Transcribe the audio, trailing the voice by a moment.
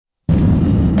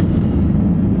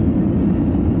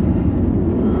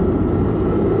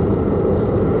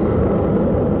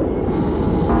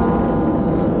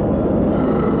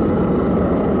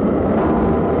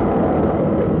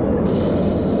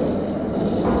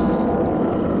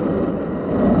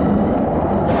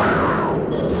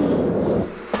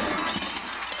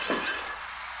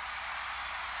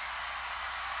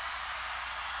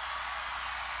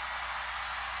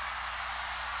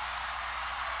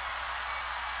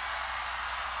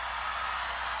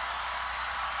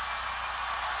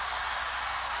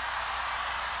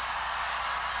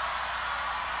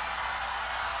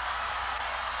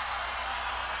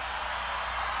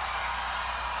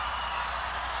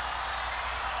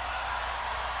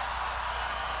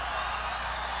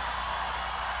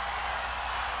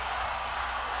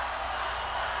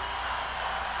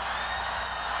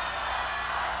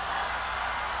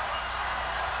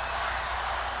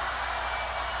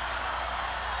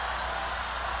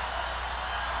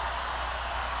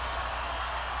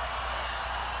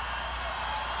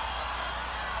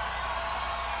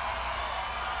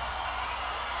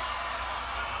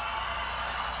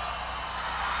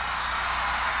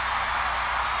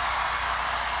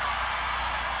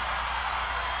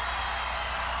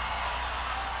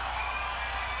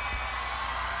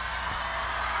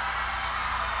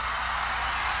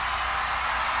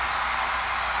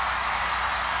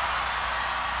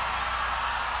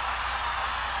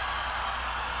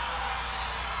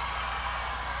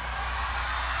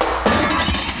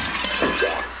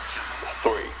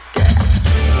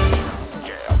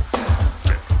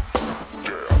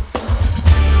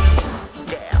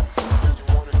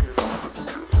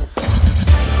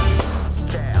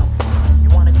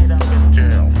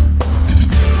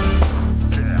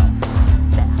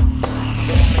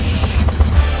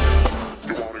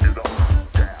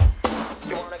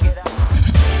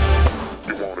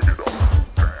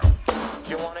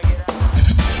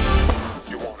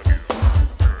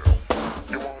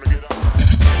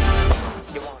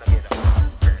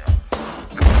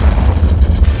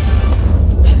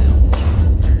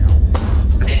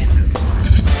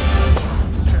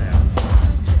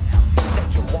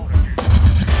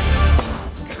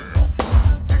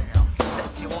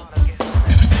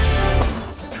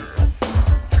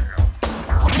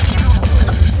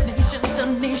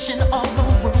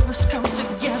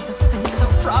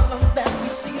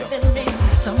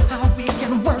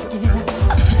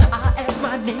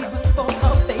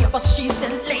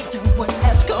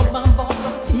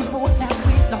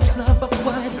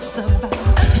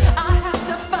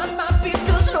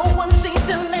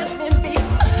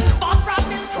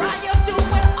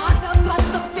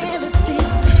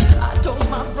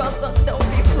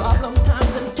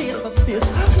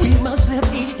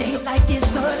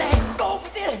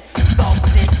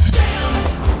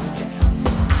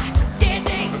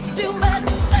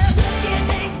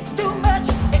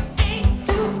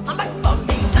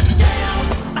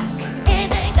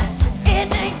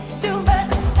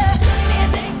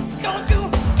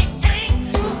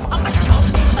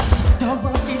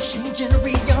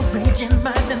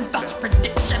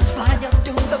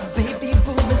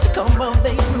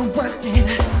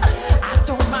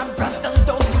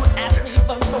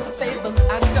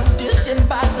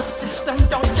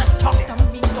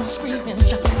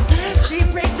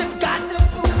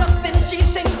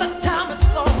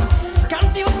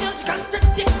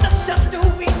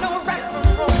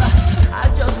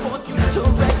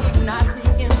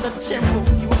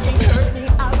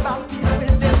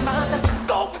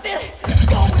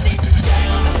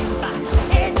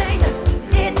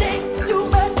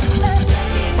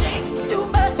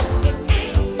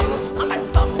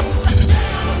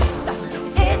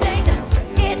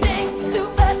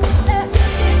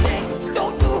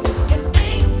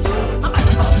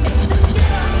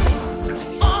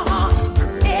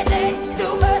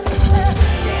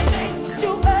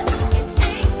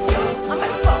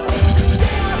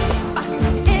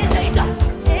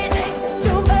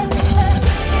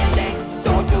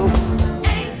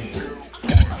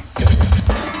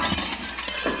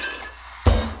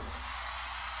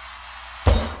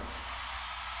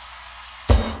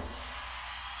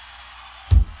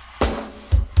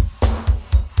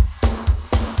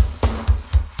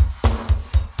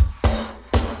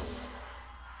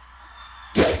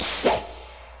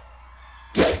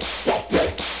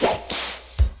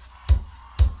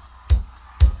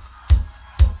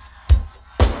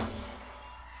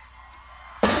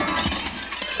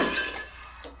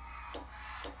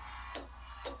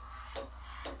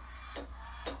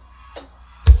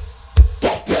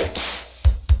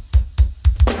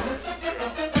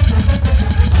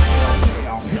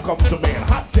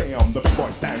jam. The big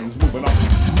boy stands moving up.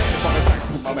 Everybody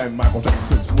tracks with my man Michael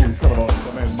Jackson. Smooth criminal,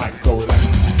 the man Mike so relax.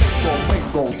 Go,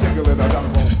 lingo, jingle in the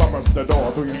jungle. Bummers the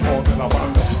door, 3 and 4 in a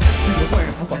bundle. He was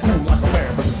playing for cool like a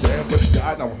man, but he's dead, but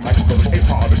I know Mike's gonna pay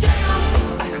hard again.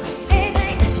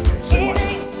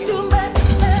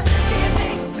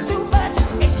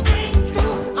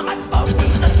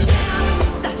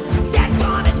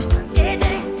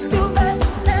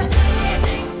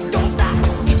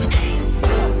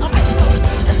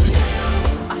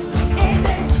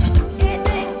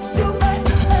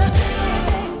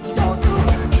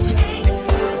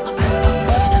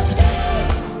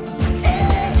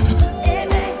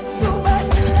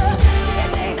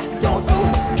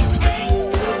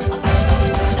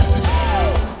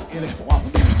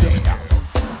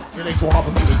 So hard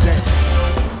for me to jam.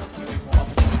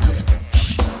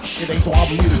 It ain't so hard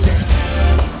for me to jam.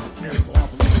 It ain't so hard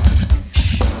for me to jam.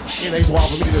 It ain't so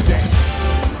hard for me to jam.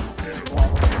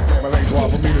 It ain't so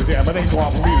hard for me to jam. It ain't so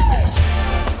hard for me to jam.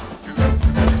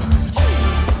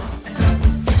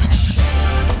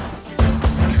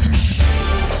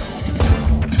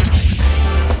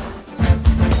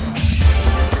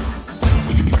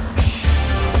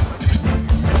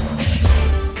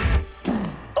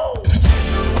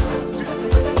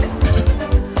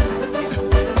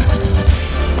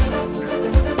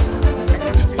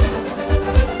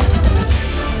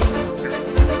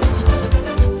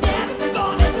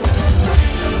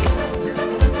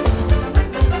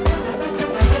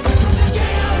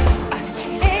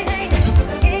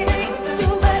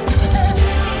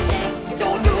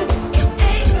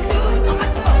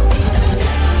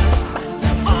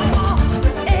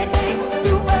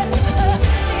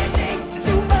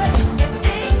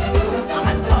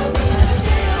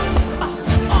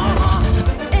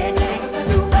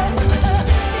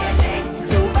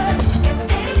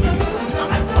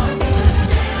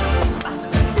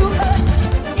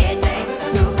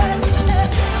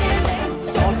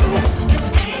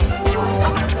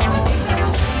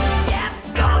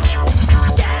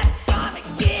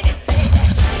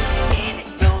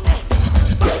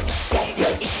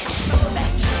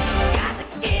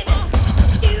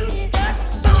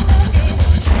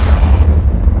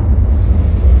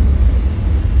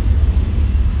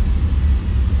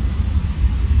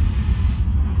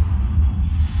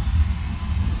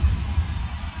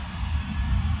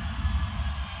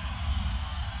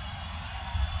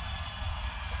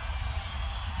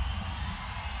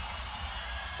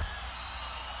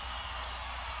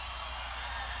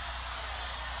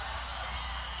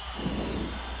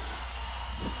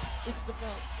 It's the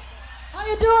best. How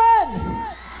you doing?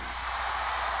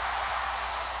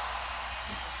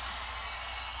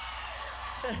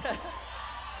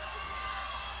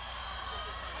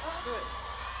 Do it.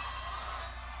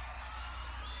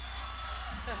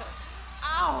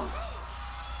 Ouch!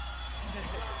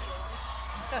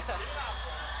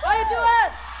 How you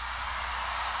doing?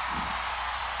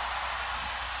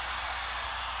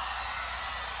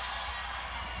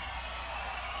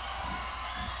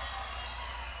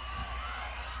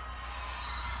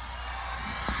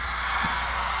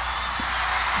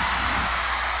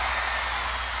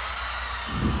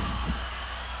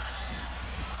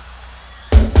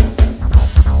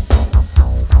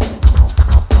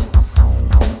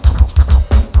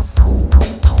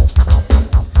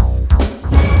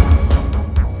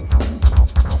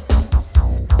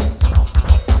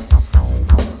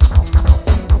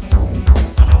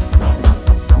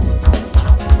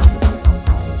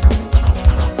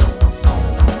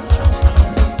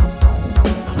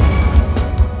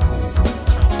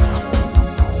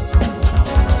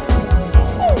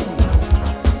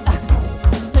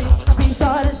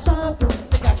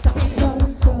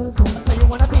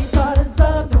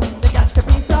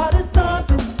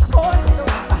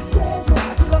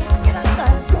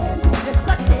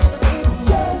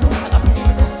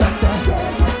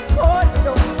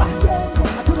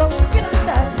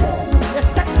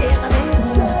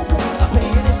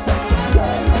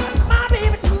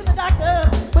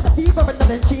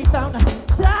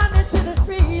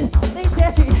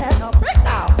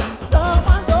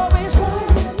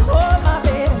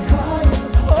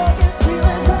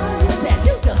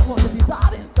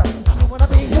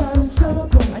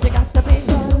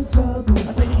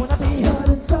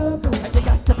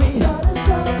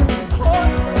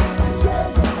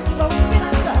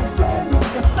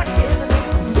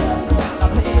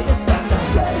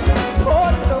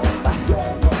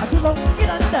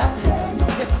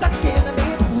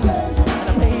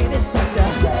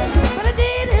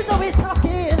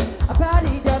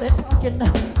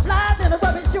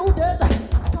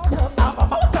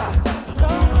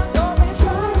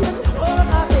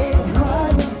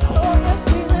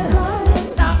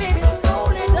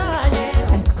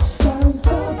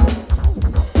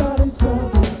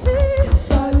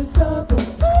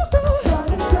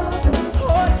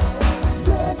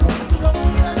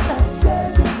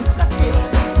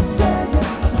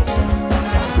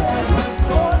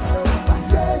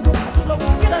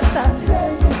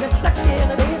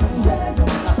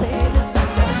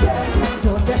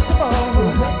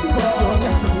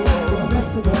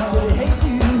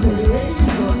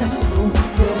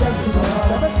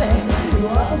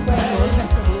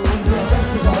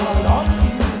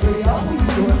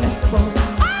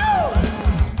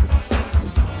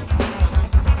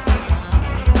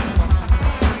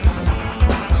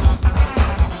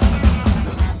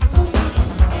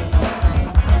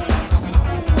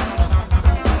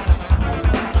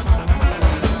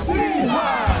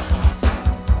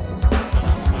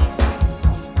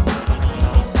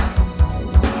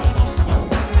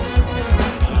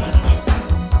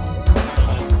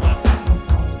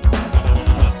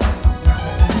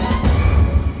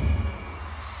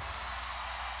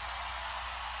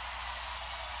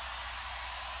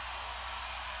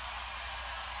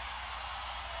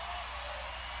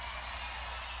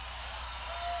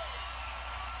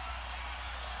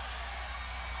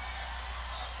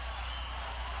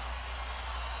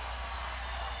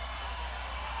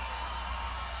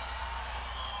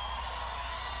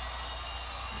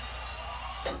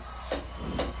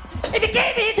 If you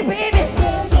gave me the baby,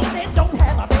 then don't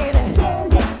have my baby.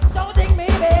 Don't think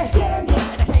maybe, and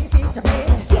I can't beat the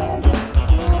baby.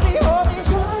 Hold me,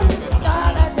 da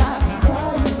da da.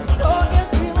 Don't get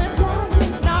feeling,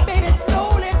 now baby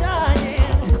slowly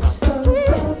dying. You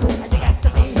got to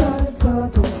be,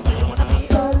 you wanna be, you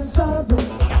got to be.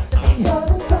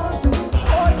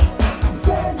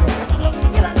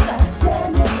 Get under,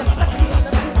 just like me in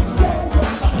the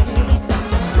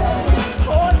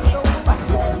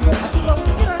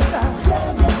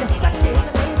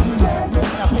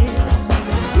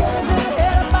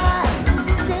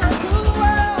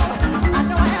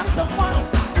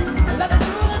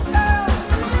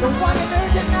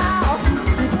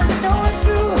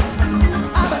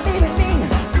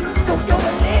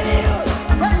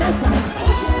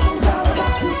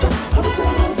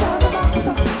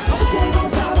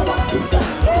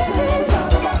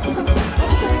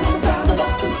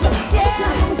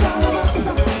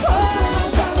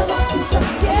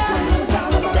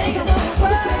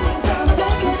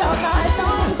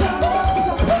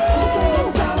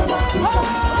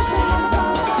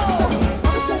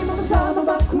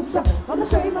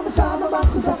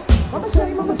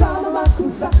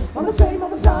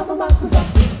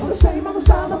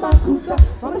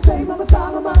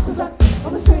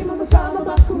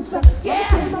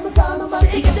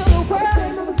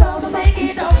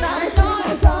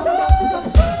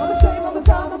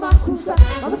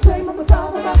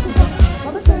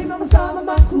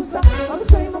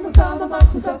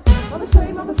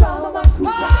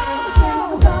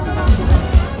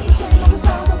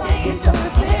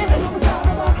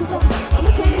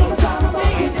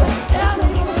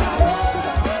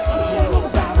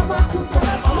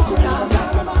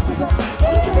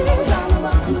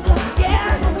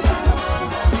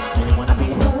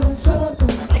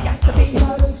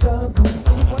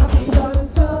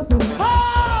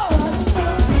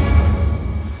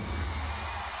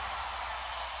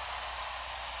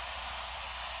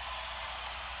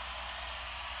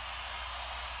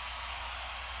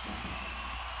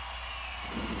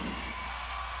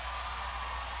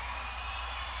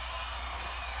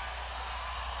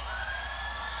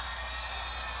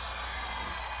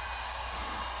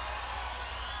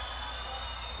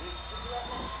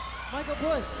Michael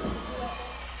Bush.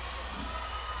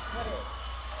 What is?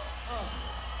 Oh,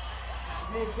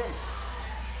 Smooth Creek.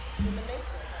 Human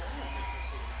nature.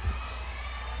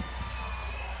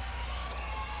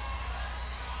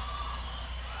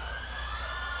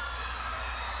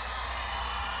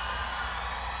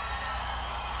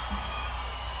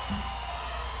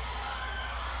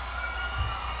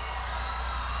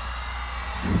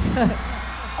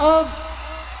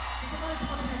 does somebody come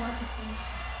up and wipe this thing?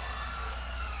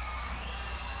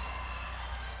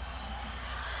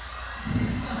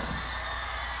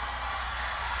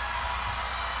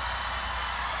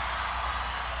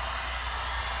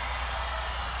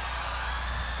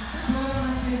 Is there blood on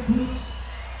my face, Bush?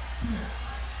 Come here.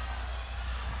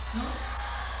 No?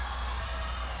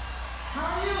 How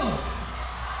are you?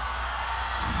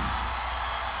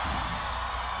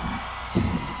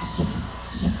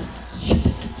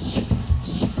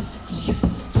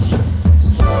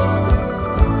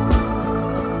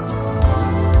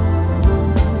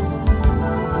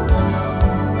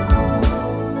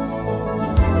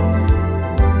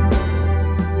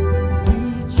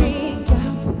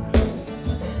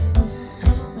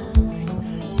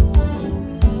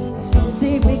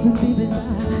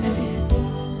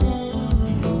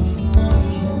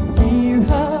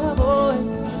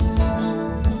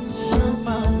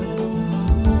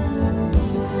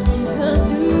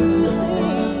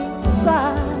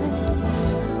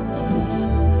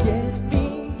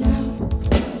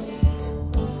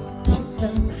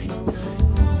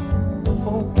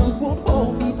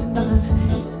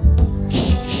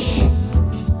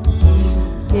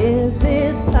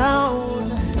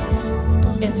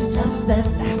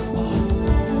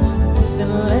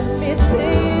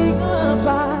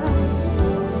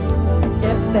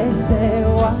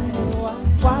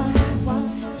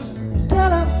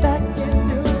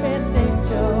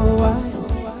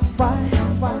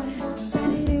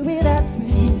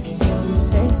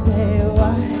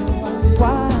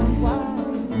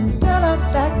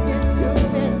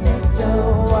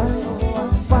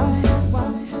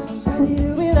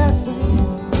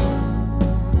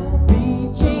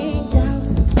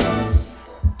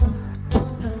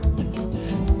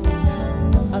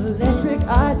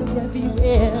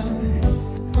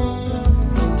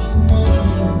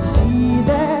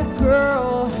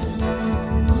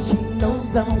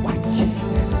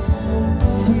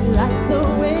 She likes the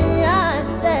way I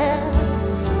stare.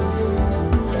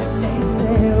 If they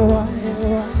say why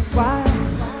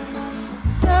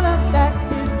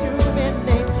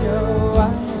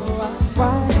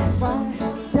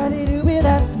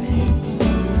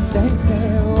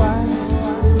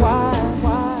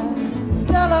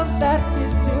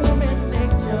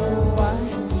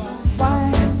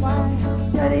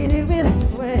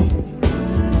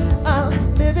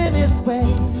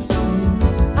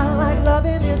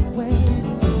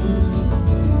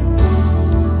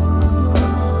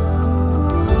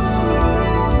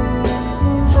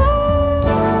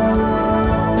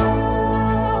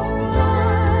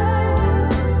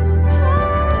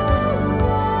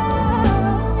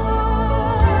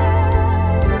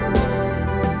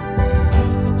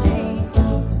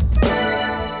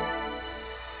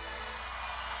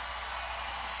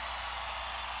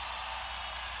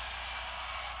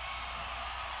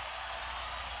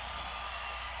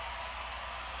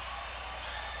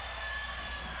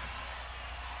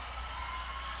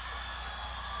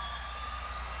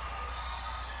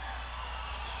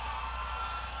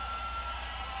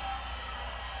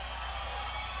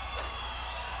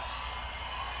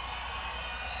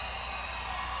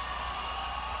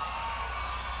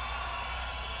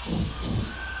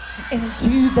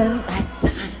into the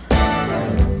nighttime.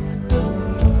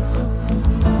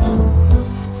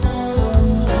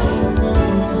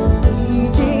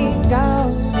 Reaching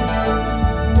out,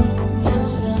 I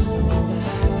just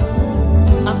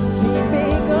I'm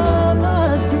dreaming of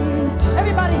the street.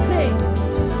 Everybody sing.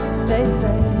 They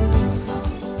say.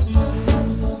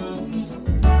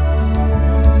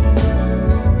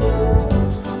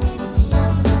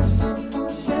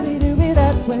 Can they do it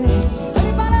that way?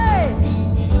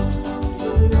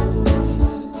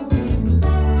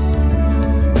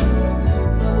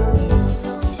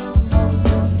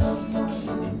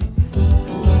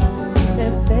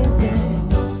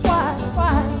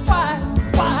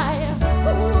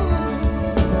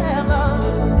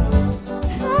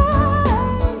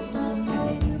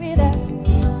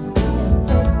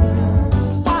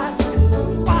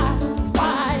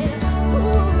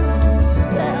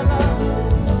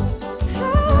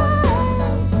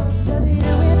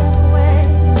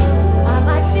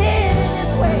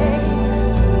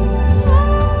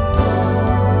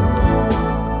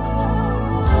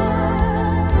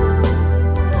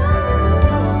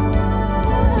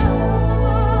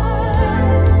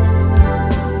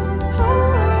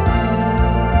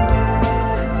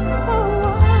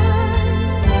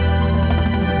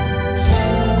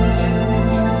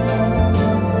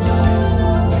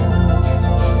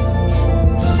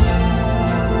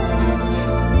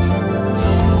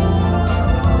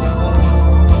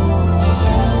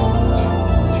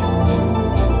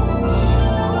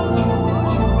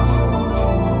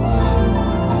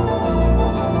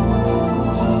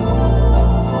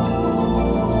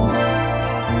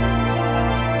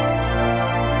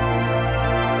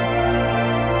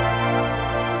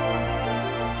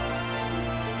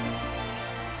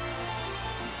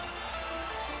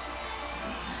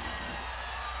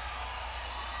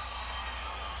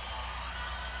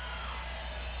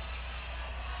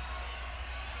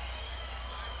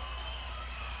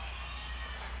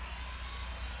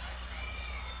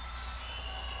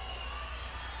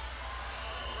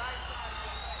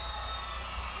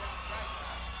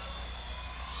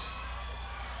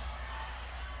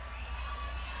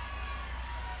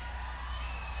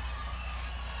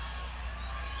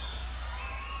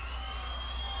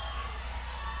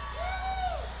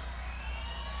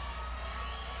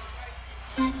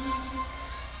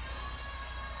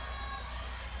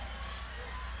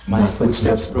 My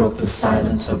footsteps broke the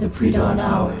silence of the pre-dawn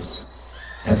hours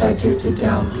as I drifted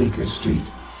down Bleecker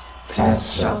Street,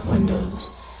 past shop windows,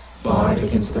 barred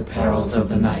against the perils of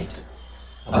the night.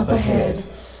 Up ahead,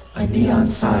 a neon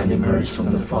sign emerged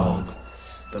from the fog.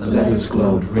 The letters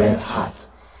glowed red hot,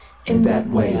 in that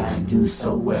way I knew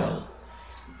so well,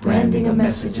 branding a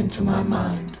message into my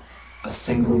mind, a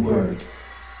single word,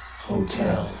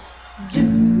 hotel.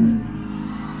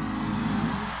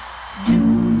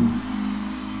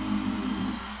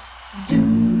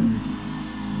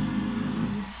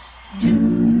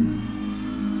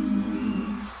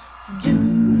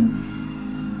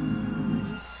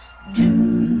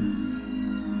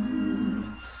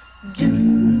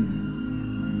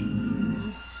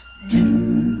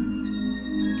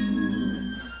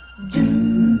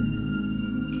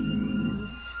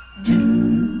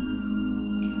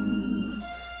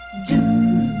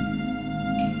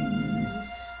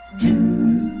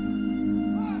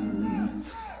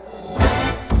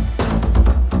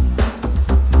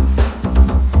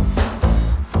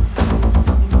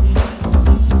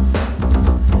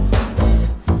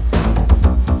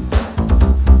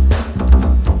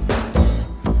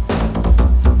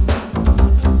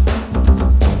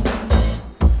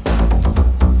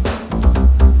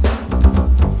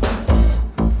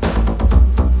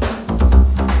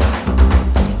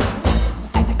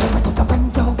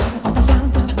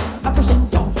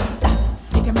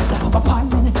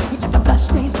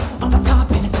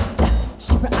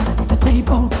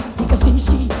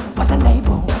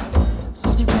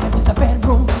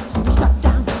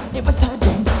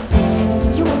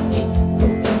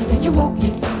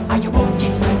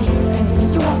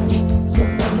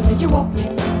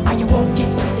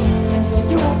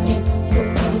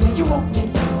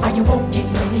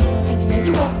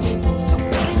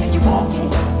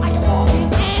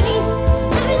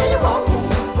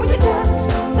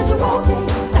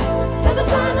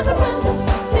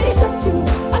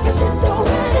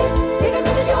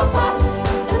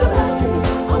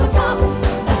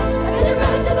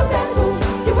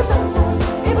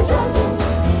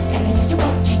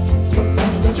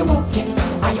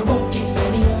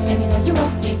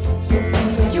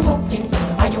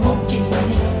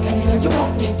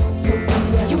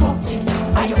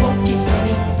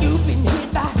 You've been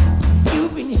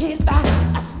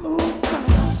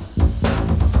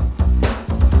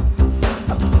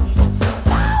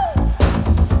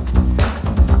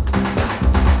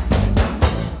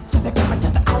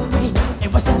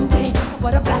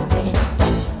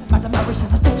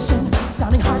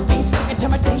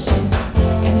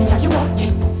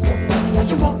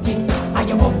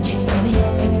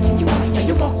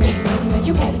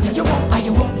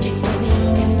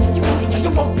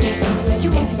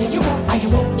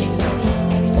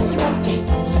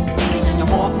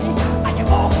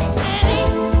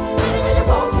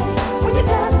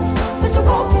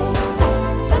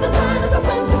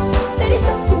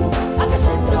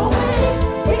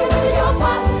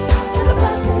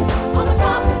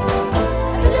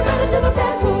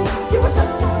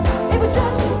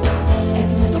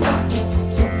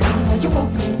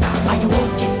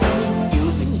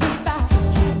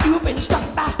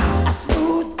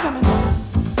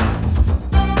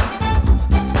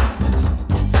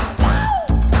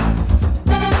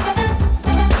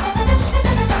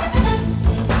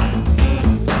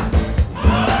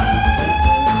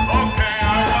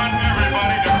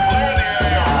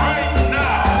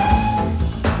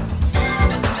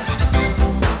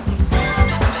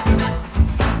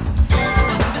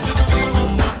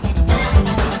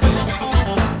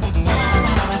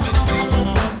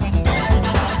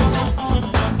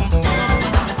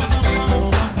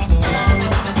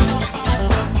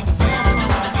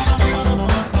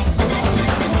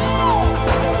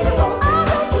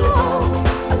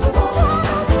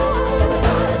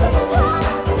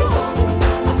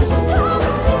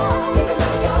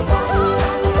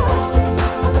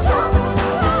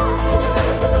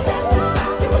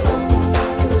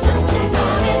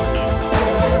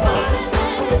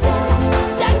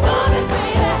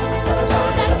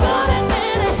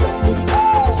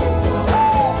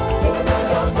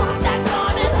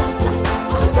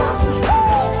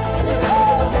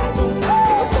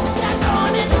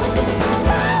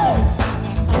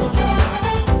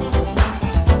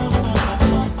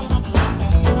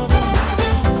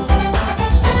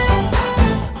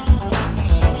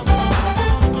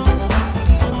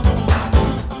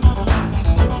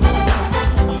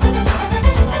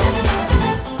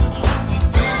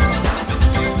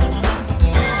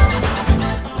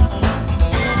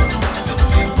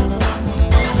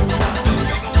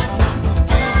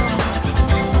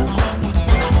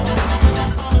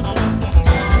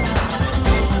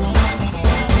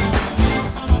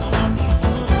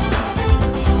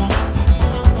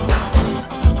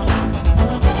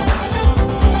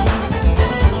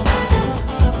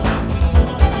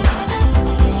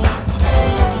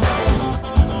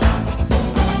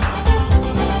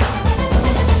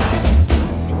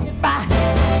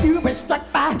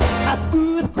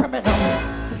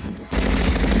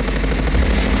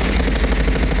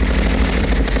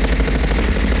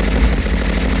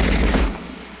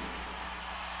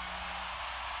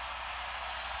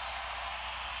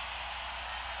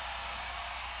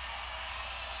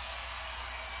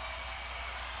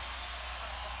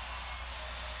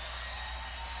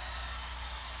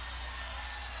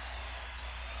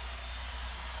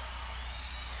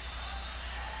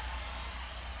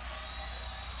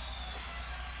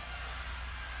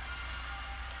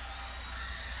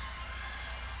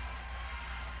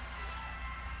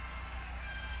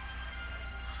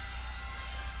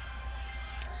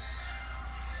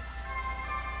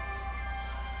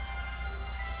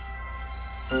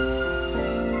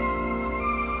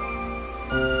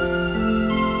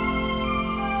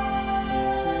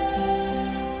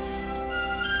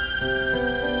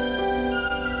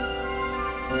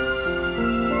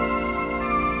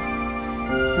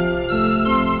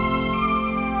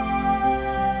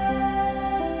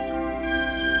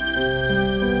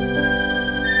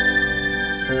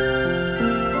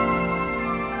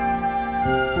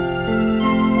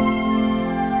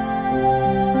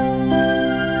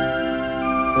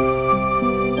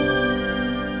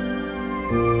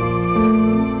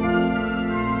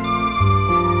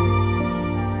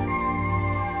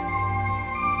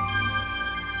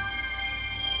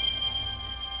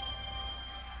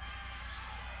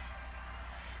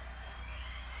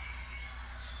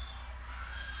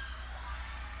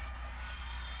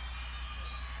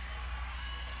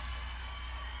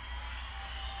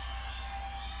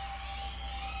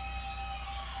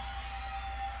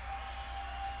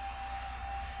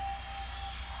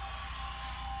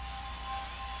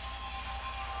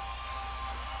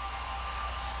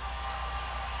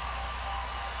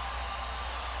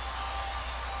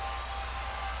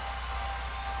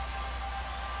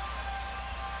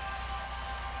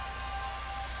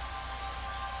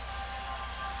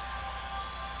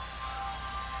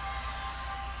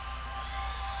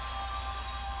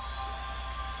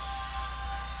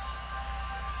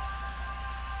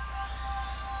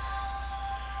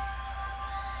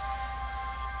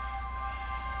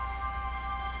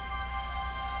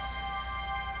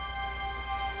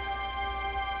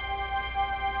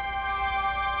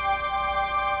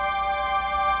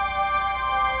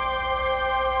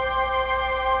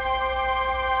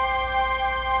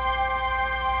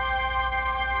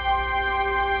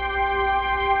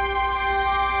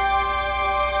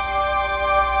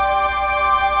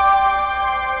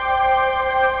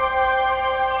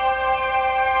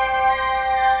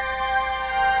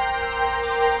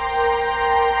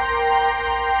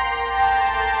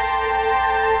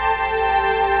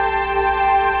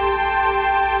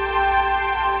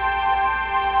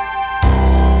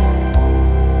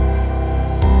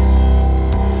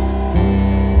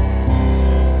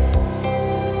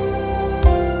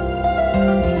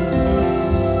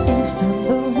Each time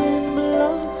the wind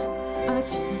blows, I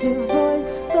hear your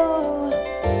voice, so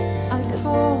I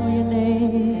call your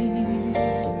name.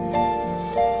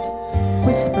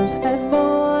 Whispers at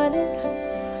morning,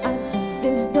 I think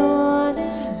it's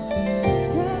dawning.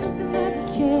 Tell me like a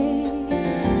king.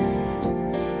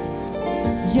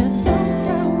 You know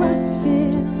how I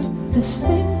feel. This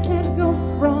thing can't go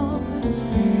wrong.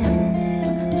 It's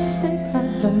enough to say I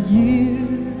love you.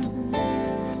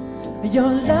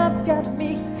 Your love's got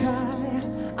me high.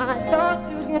 I long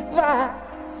to get by.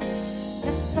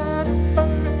 It's not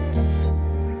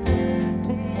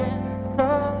so.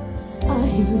 I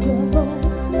hear your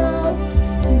voice now.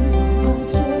 You are my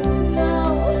choice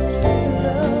now. The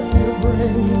love you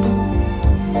bring.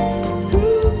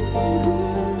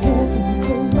 Heaven's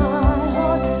in my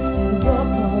heart. And your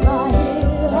call I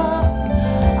hear hearts.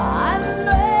 I'm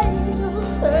made to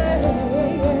say.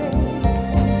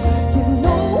 You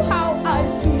know how I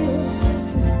feel.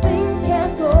 This thing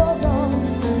can't go wrong.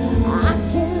 I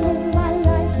can't live my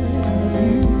life without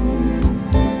you.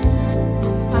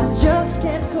 I just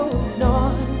can't go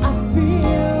on. I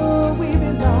feel we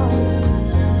belong.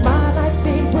 My life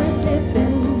ain't worth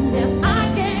living if I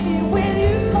can't be with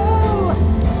you.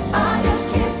 I just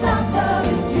can't stop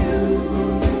loving you.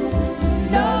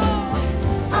 No,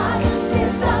 I just can't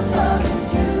stop loving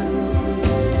you.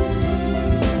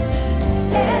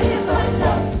 And if I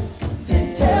stop, then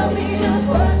tell me just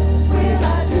what will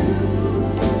I do?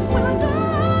 Will I do?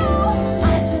 I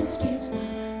just can't stop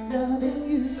loving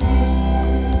you.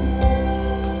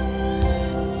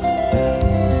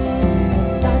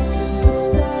 Like the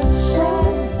stars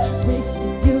shine,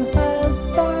 making you high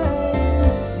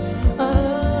fine. A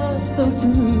love so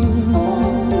true.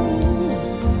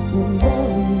 When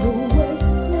morning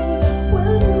awakes me,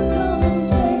 will you come and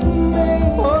take me?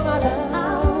 Oh my love,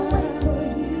 I'll wait for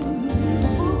you.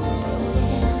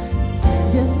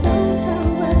 You know how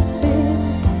I feel.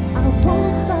 I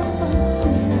won't stop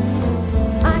until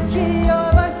I hear your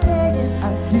voice saying I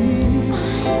do.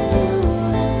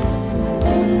 This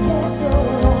thing can't go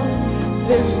wrong.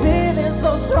 This feeling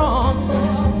so strong.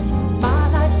 My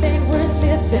life ain't worth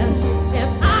living if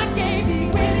I can't be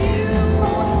with you.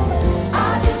 I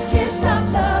just can't stop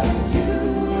loving you.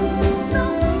 No,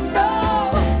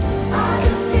 I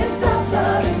just can't stop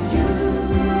loving you.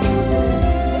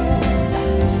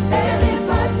 And if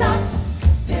I stop,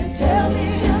 then tell me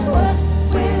just what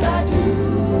will I do?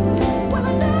 Will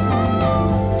I do?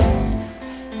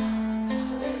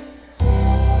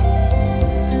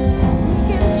 We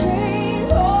can change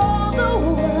all the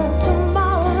world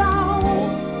tomorrow.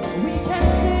 We can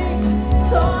sing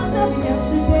songs of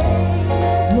yesterday.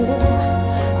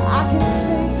 Yeah, I can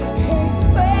sing hey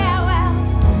farewell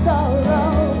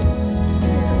sorrow.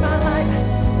 It's my life,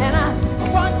 and I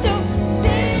want to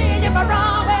see you for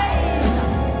always.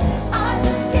 I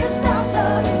just can't stop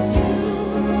loving you.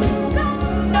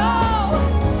 No,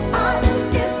 I just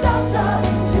can't stop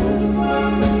loving you.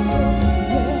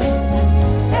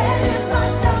 And if I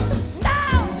stop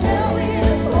now, tell me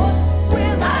just what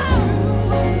will I do?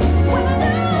 Will I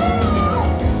do?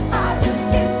 I just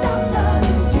can't stop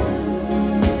loving you.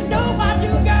 You know I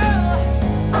do, girl.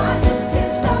 I just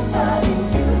can't stop loving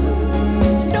you.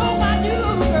 You know I do,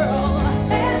 girl.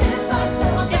 And if I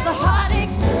stop, it's a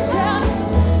heartache. Tell me,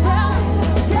 tell me,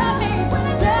 tell me,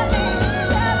 tell me,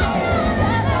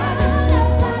 that I just can't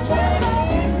stop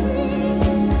loving you.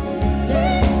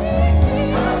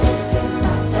 I just can't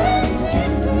stop loving you.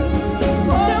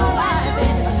 No, I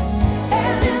mean,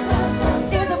 and if I stop,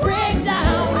 it's a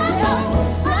breakdown. Tell me,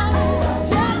 tell me,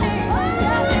 tell me,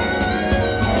 tell me.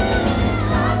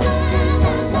 I just can't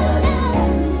stop loving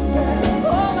you.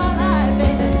 All my life,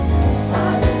 baby. I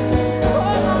just can't stop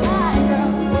all my life, girl.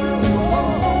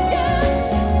 Oh, yeah.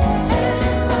 And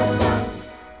if I stop.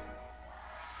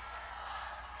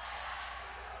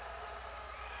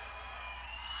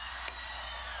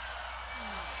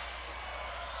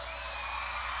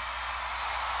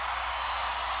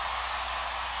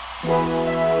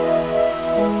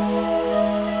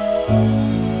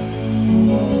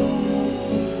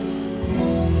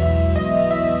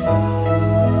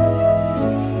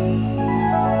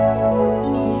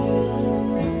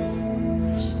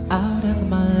 She's out of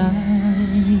my life.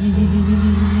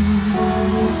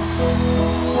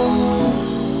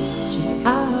 She's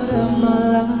out of my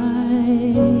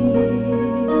life.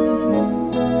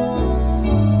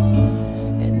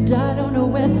 And I don't know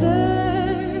whether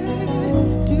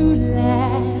to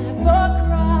laugh or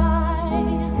cry.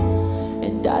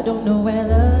 And I don't know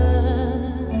whether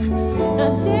to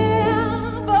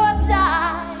live or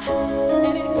die.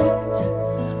 And it cuts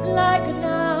like a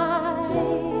knife.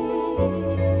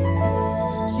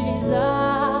 She's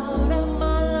out of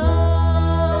my life.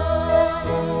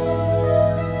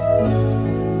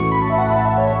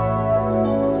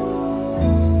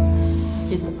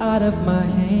 It's out of my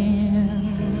hands.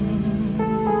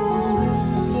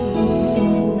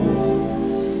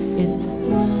 It's.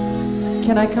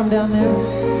 Can I come down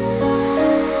there?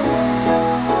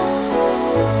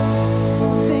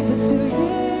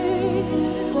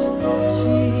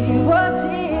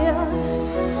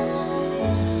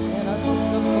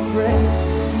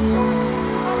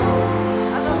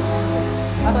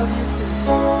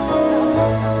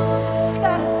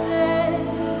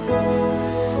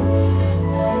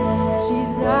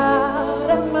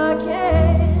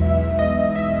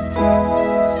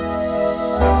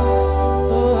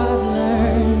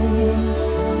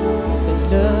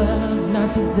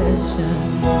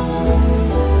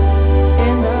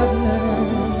 And I've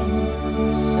learned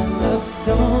that love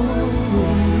don't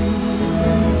leave.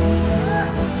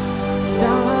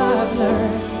 Now I've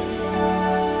learned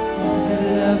that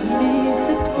love needs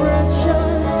expression,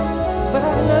 but I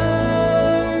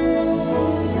learned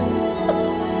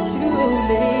too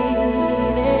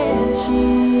late, and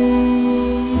she's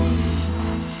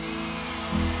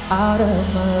out of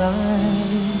my life.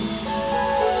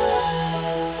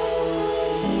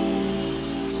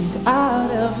 She's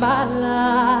out of my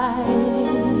life.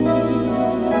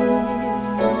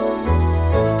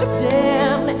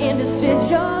 Damn the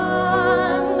indecision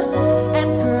and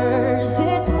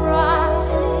cursed pride.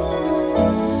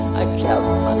 I kept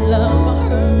my love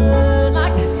on her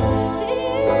like deep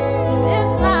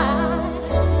inside.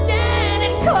 Then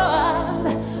it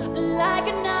cut like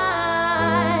a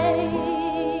knife.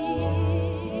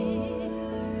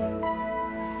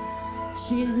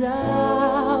 She's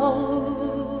out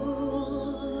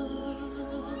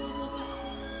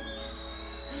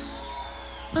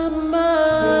of my.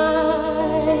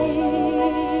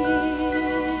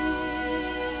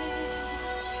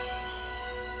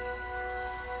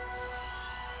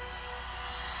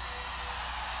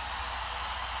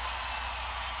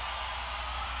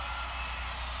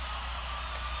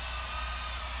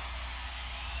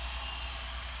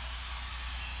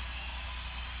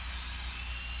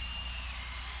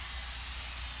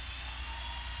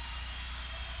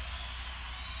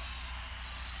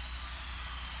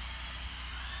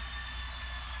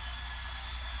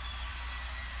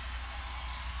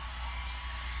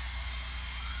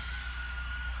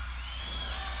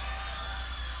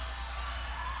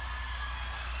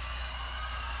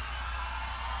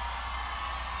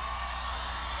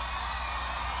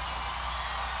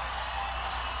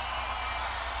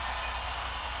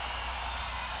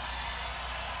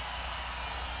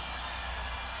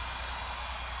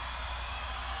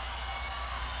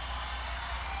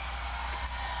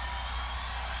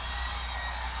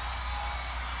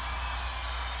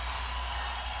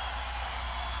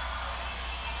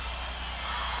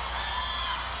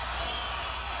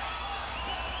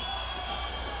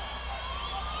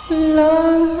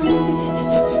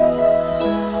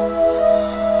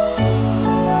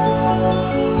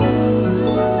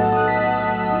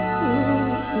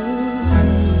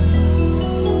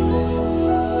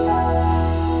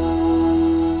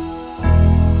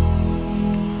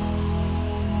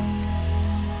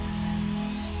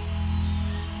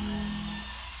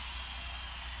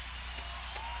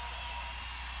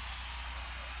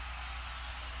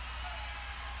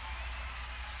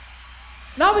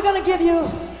 Now we're gonna give you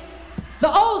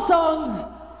the old songs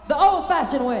the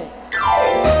old-fashioned way.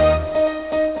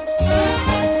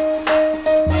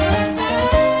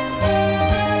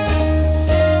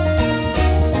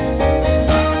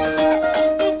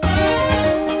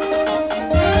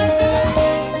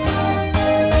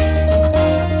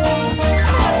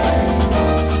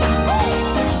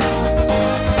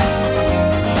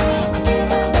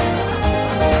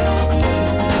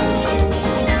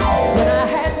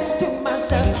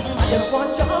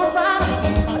 Want you around,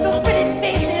 the pretty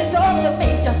faces of the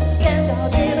major, stand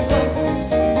out in the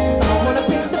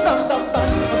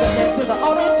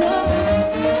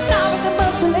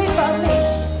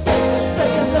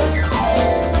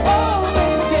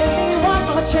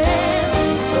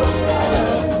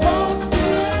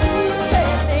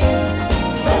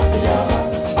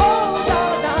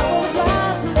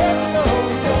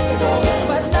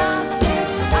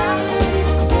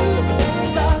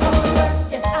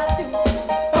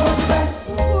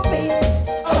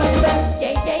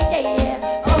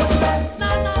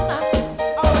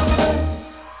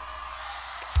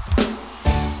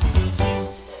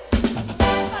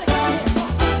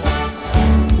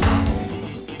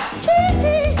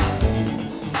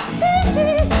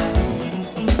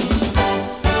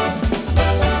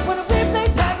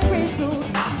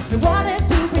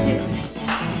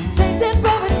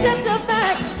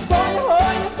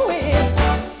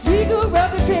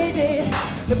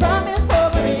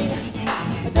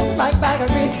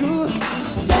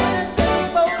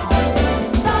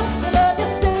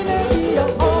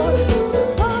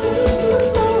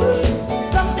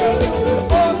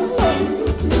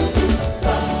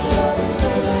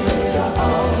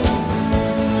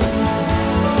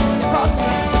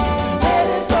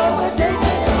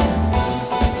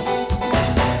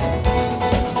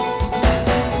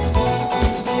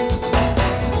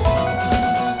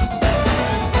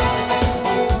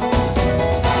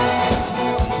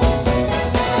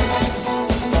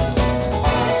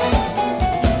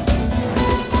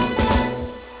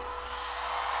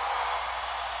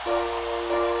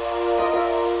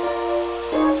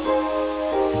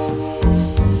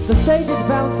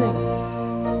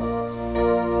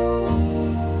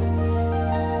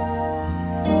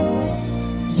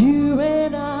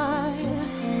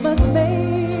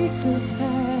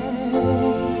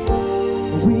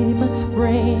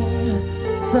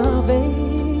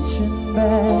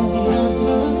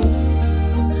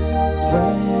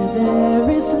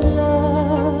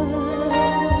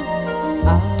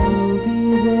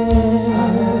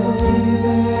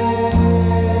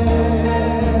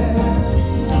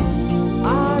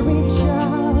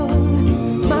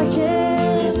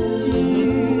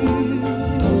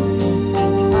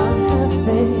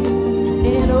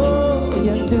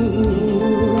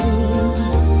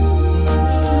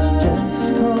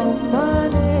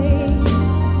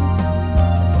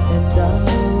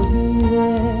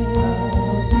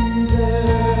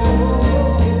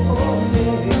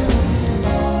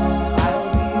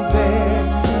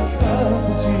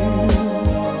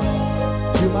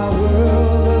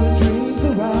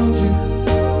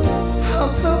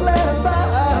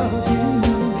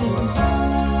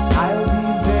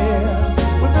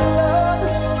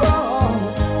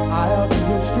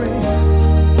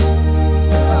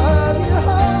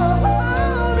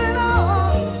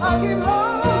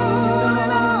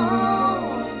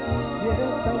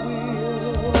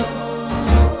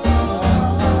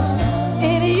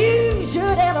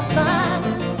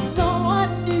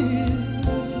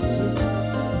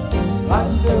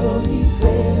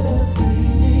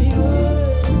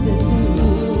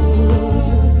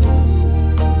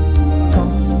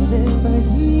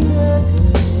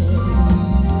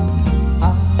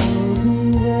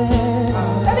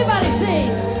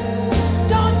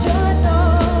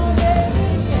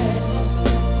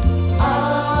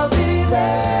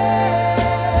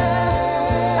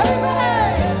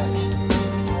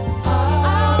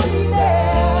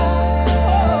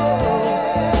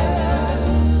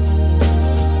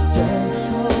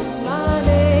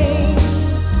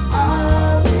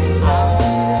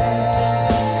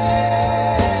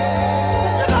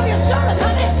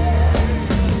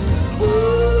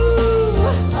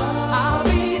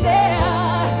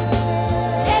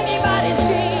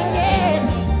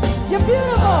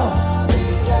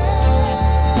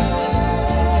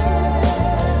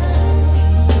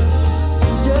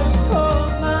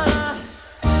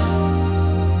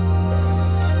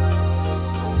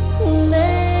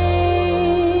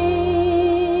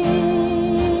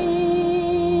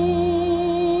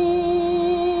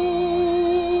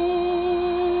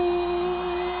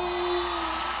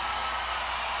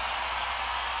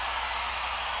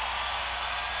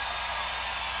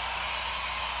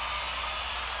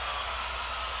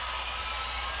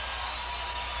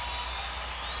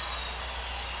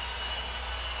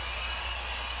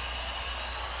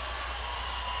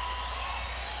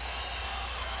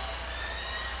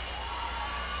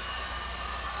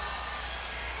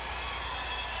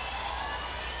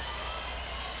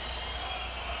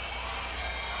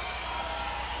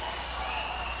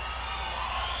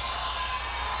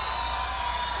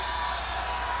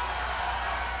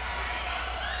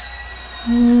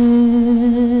Tito,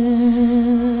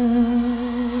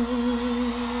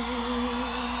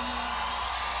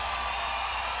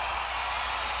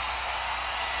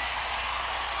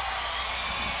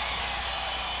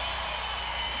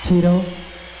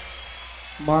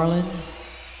 Marlon,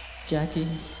 Jackie,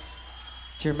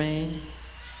 Jermaine,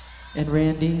 and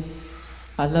Randy,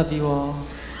 I love you all.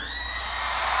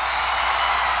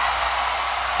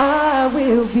 I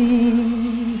will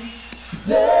be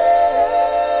there.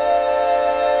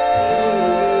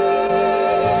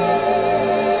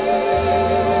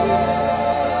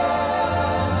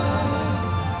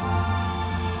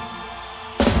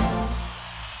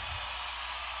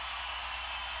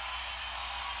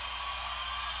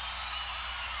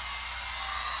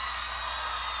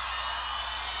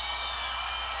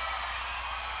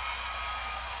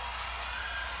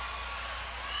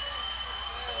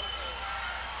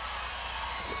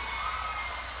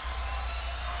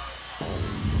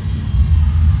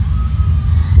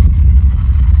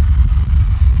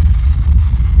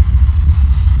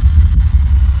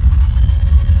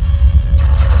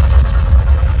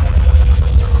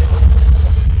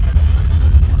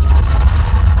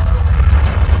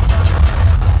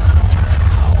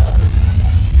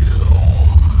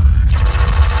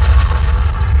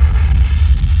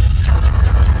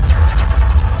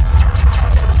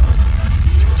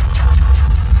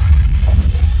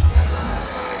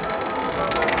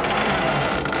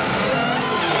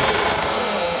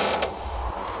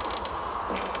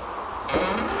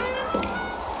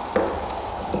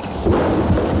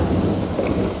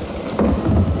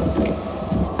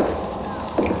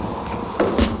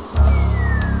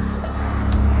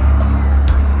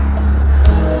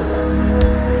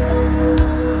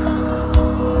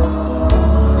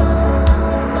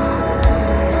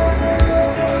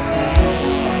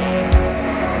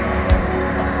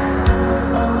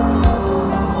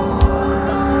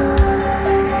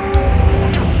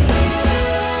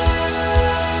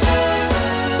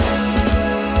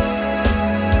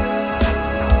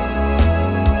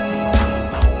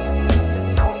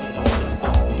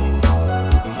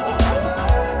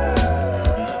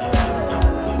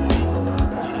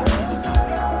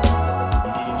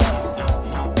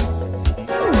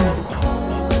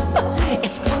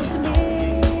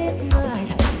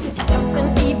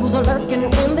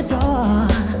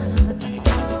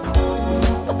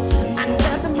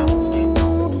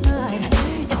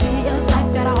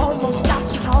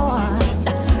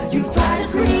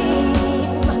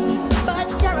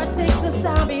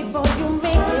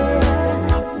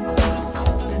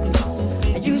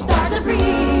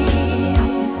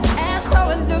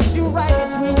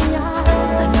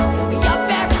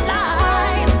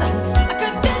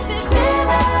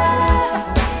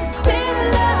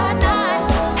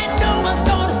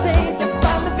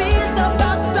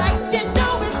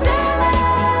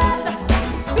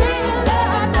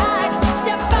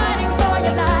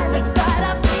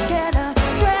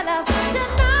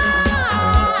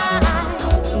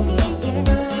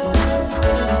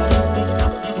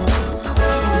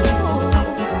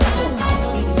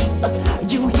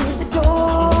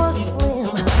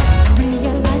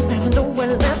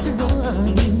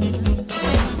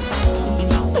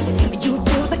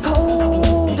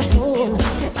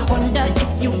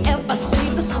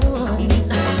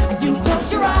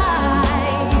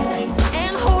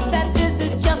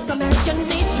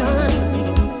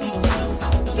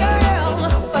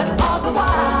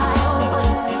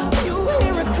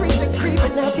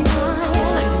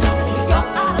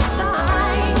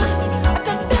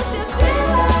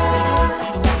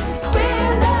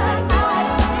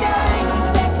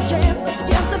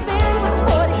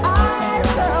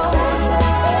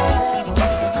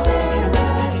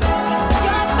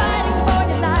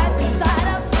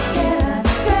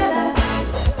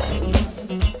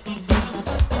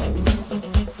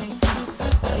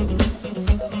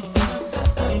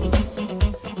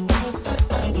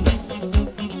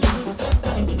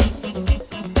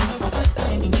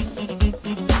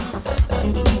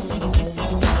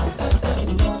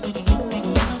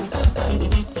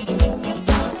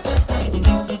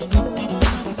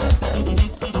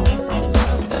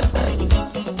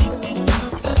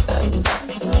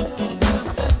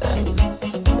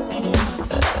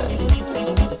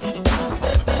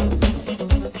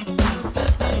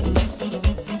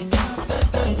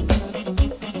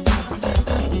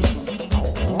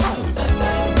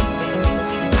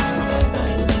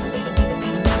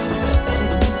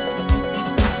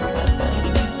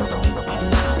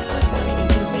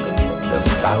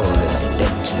 foulest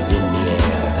stenches in the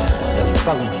air, the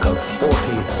funk of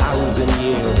 40,000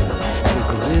 years, and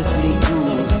grisly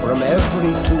ghouls from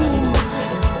every tomb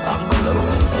are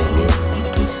closing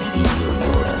in to seal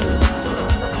your doom.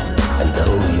 And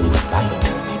though you fight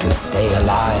to stay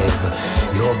alive,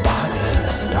 your body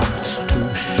starts to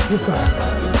shiver.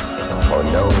 For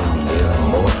no mere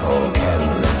mortal can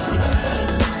resist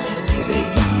the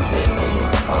evil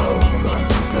of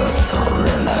the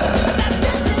thriller.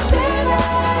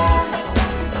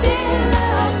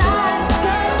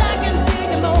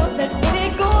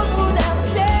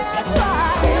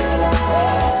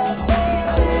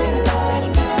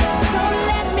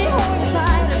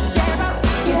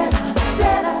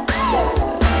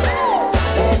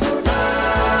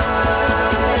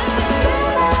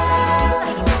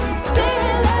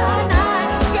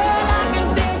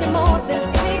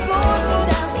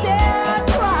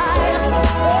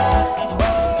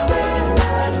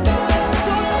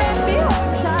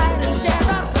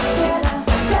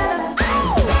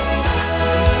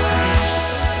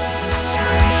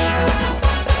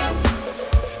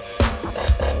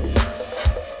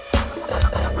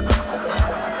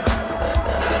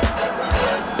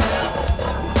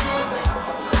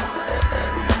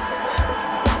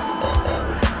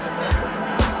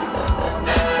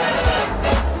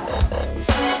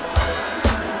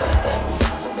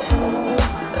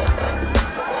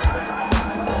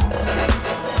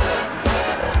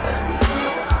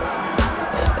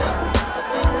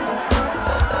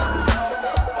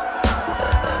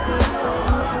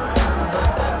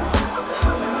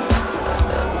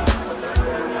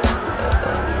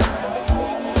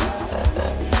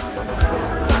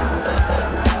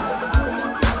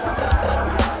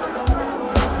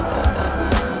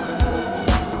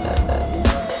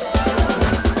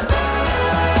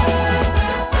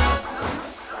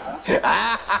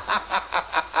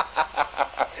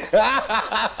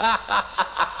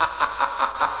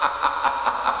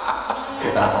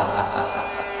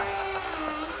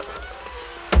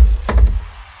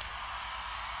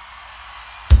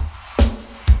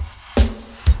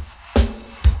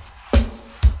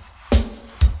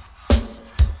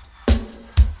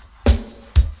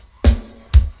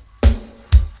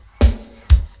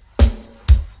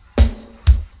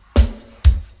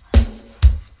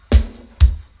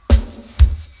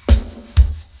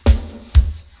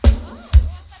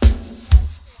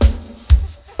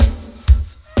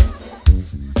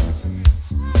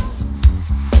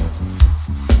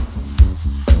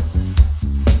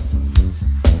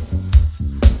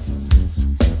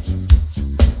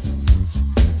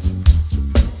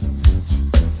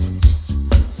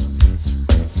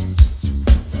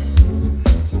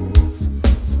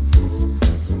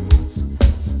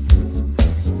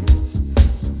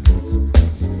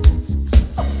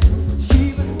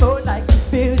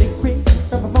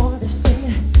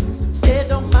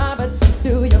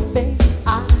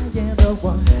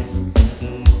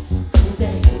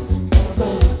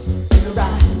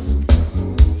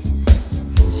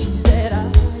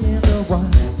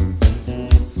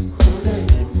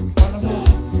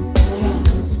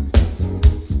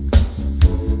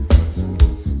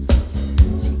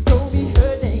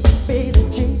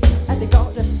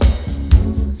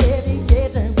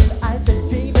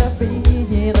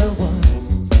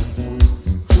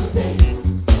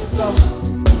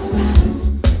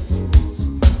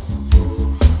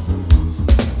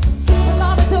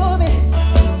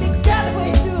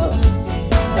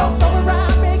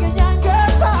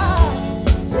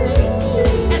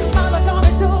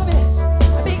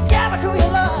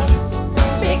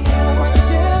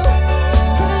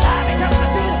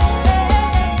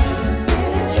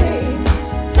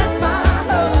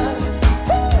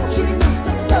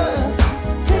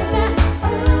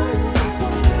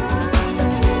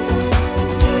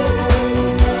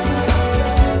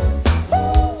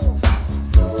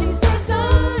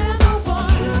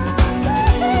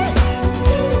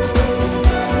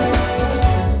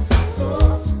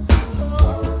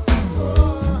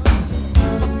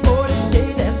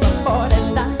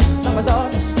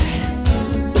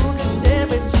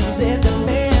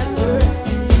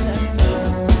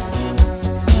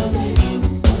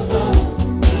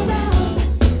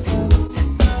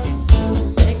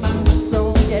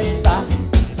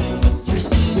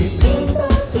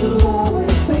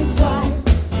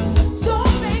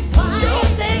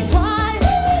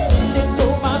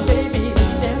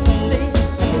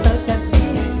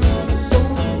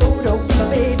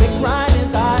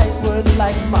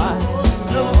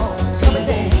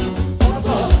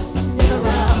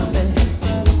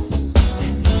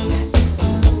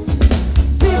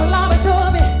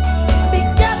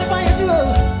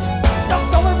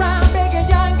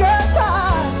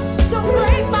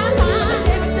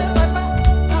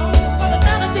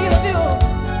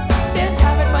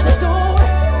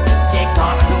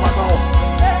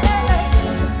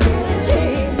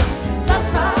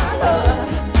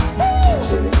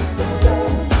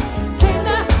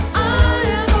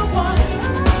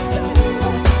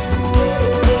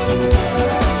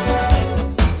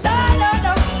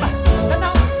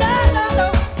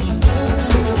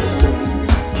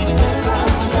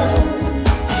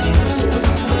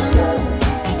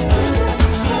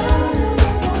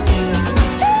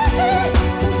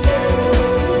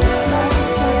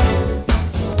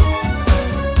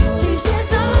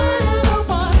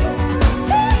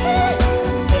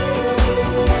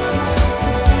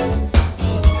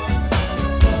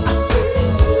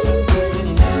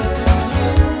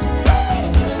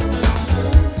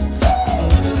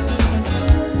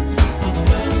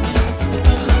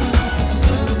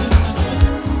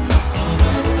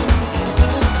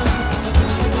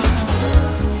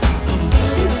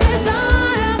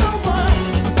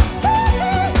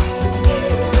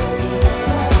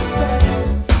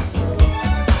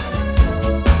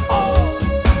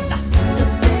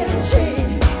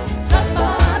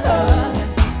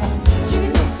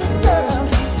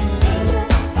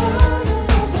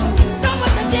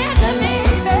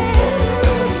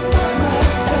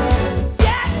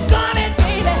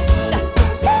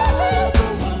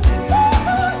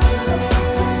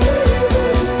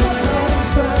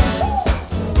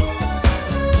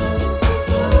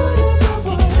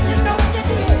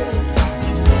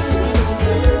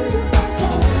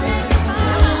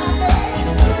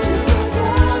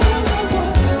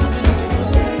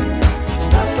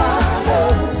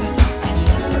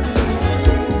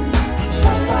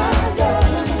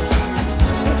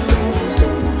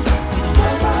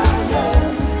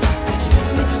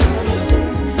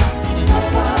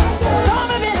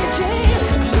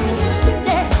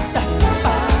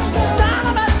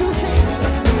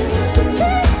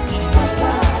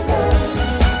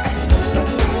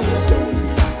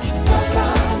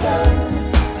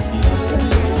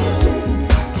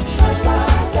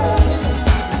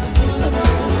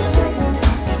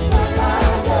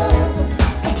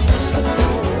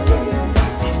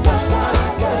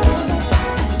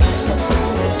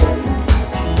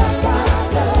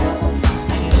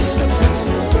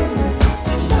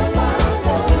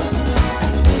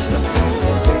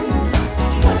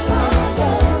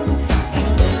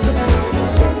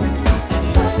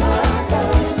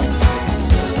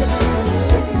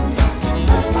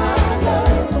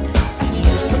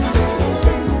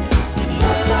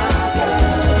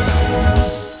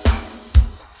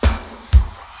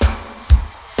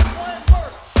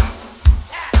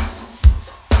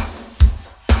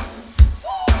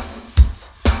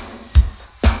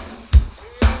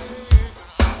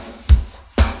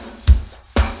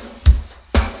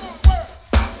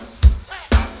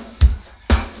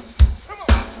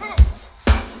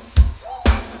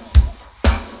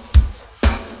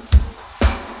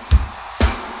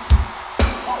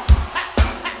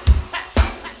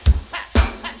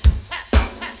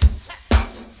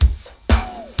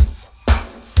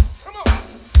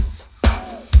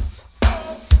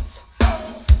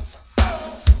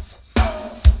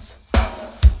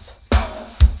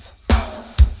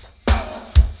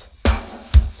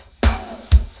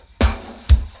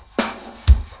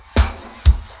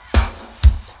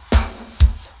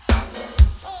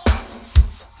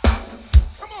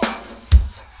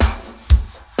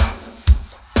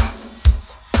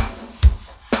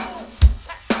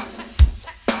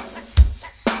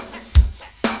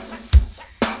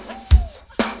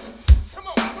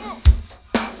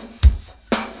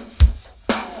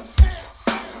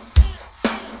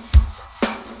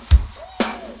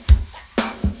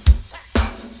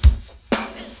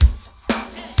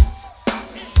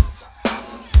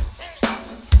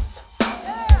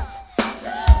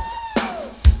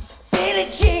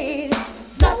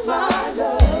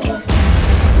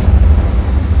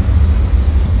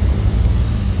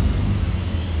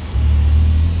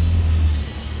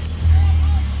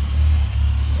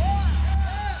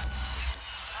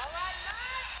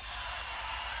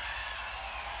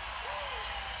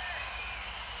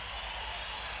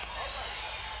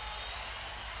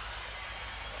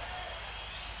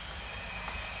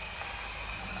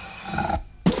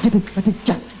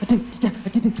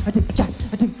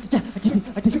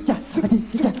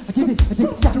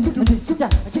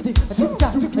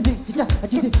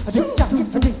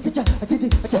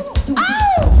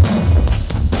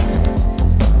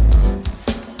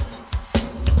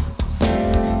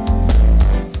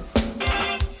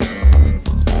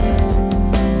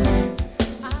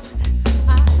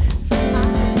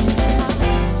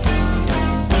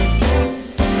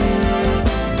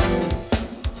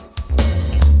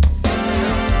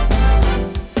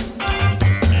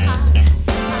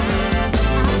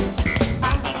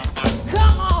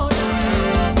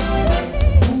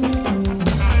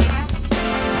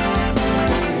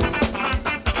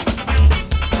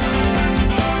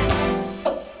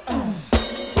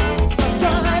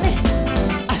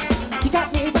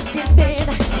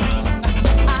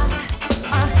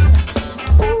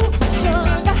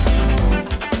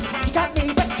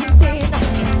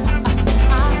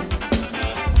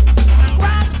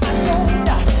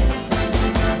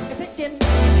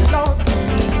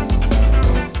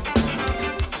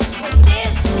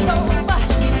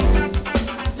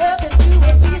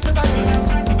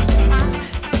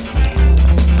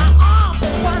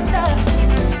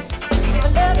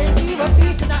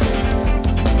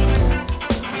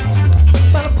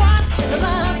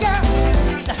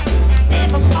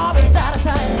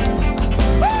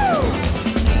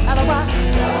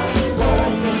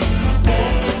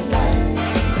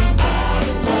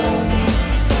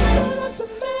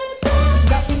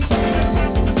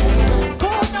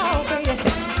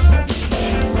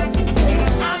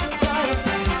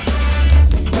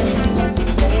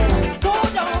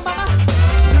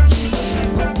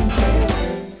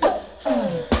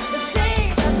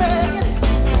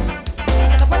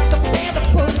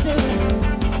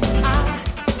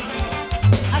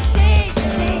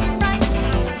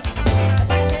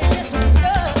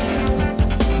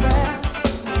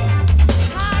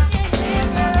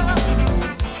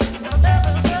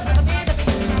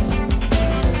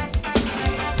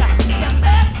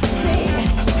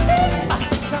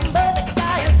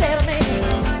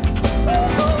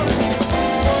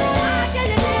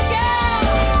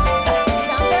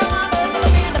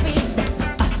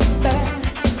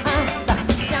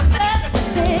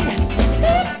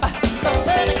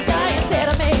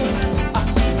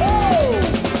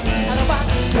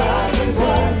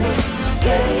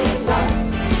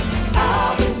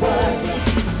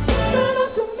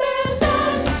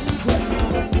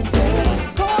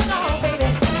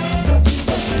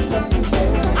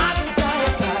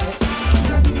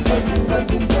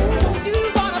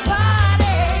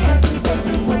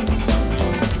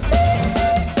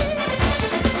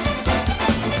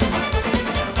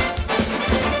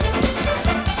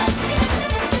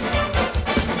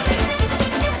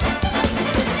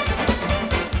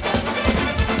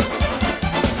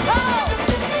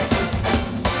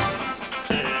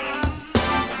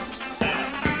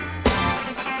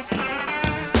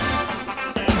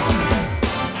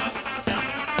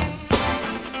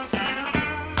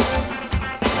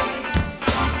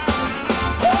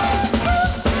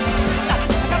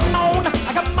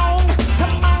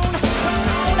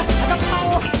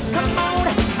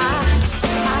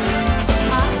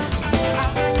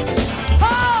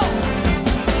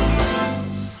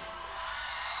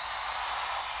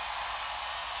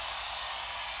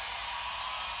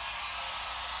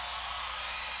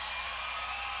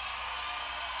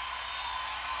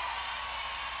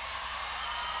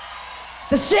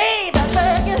 The shade I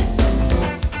burn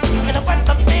and I want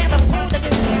the man to pull the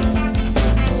new.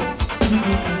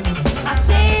 I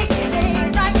say it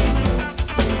ain't right,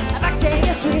 and I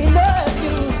can't sweet love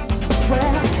you.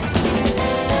 Well,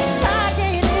 I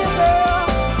can't live, girl,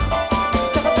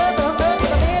 'cause I love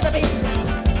the man to be.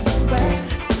 Well,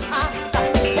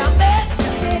 I'm begging to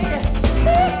see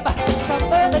some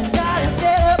other guy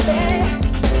instead of me.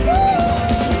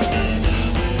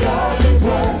 God be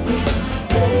working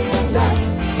day and night.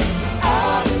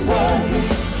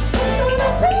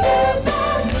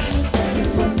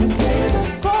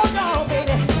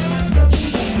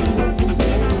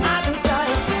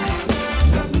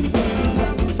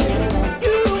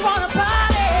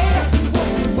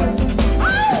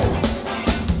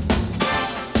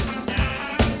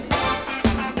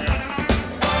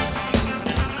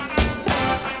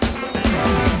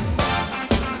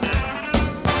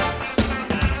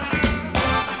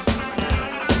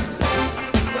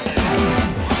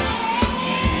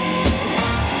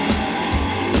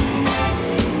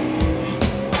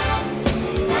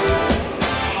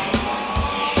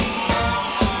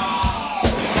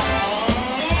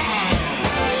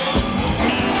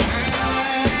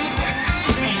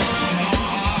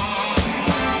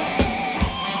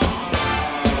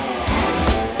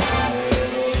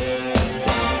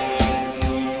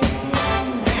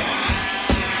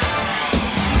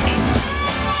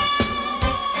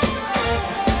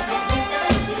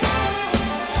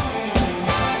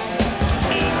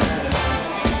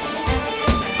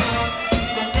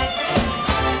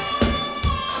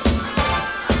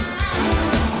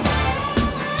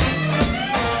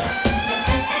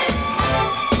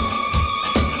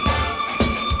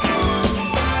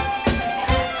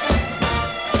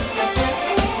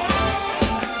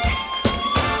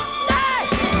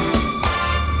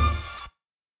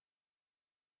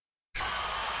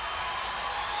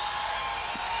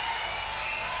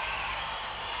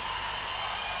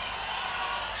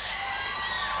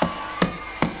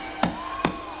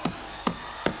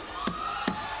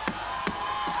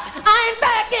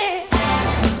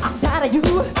 tired of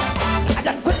you. I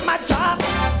done quit my job.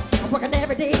 I'm working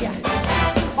every day.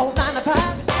 On 9 to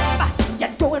 5. You're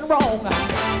doing wrong.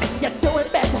 You're doing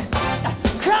better.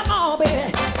 Come on,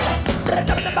 baby.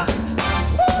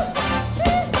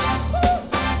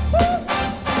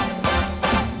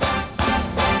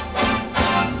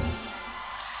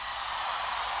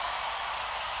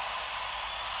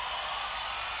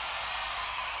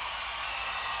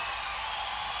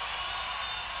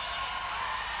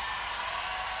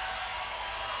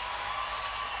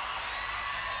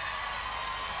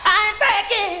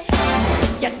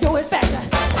 You're doing better.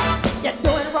 You're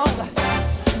doing wrong.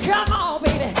 Come on,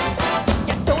 baby.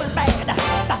 You're doing bad.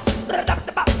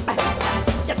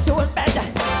 You're doing better.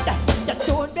 You're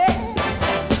doing bad.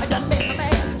 I done made a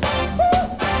man.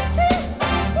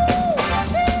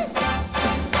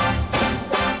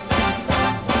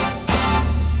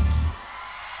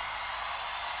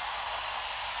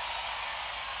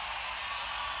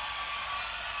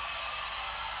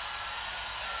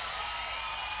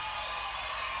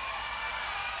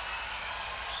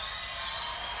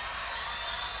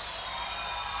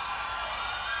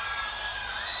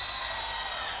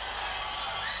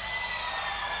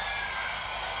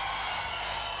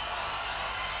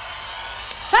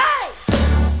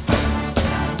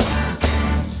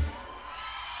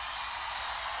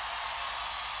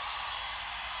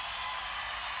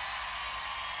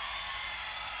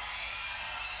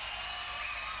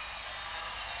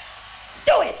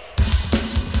 Do it!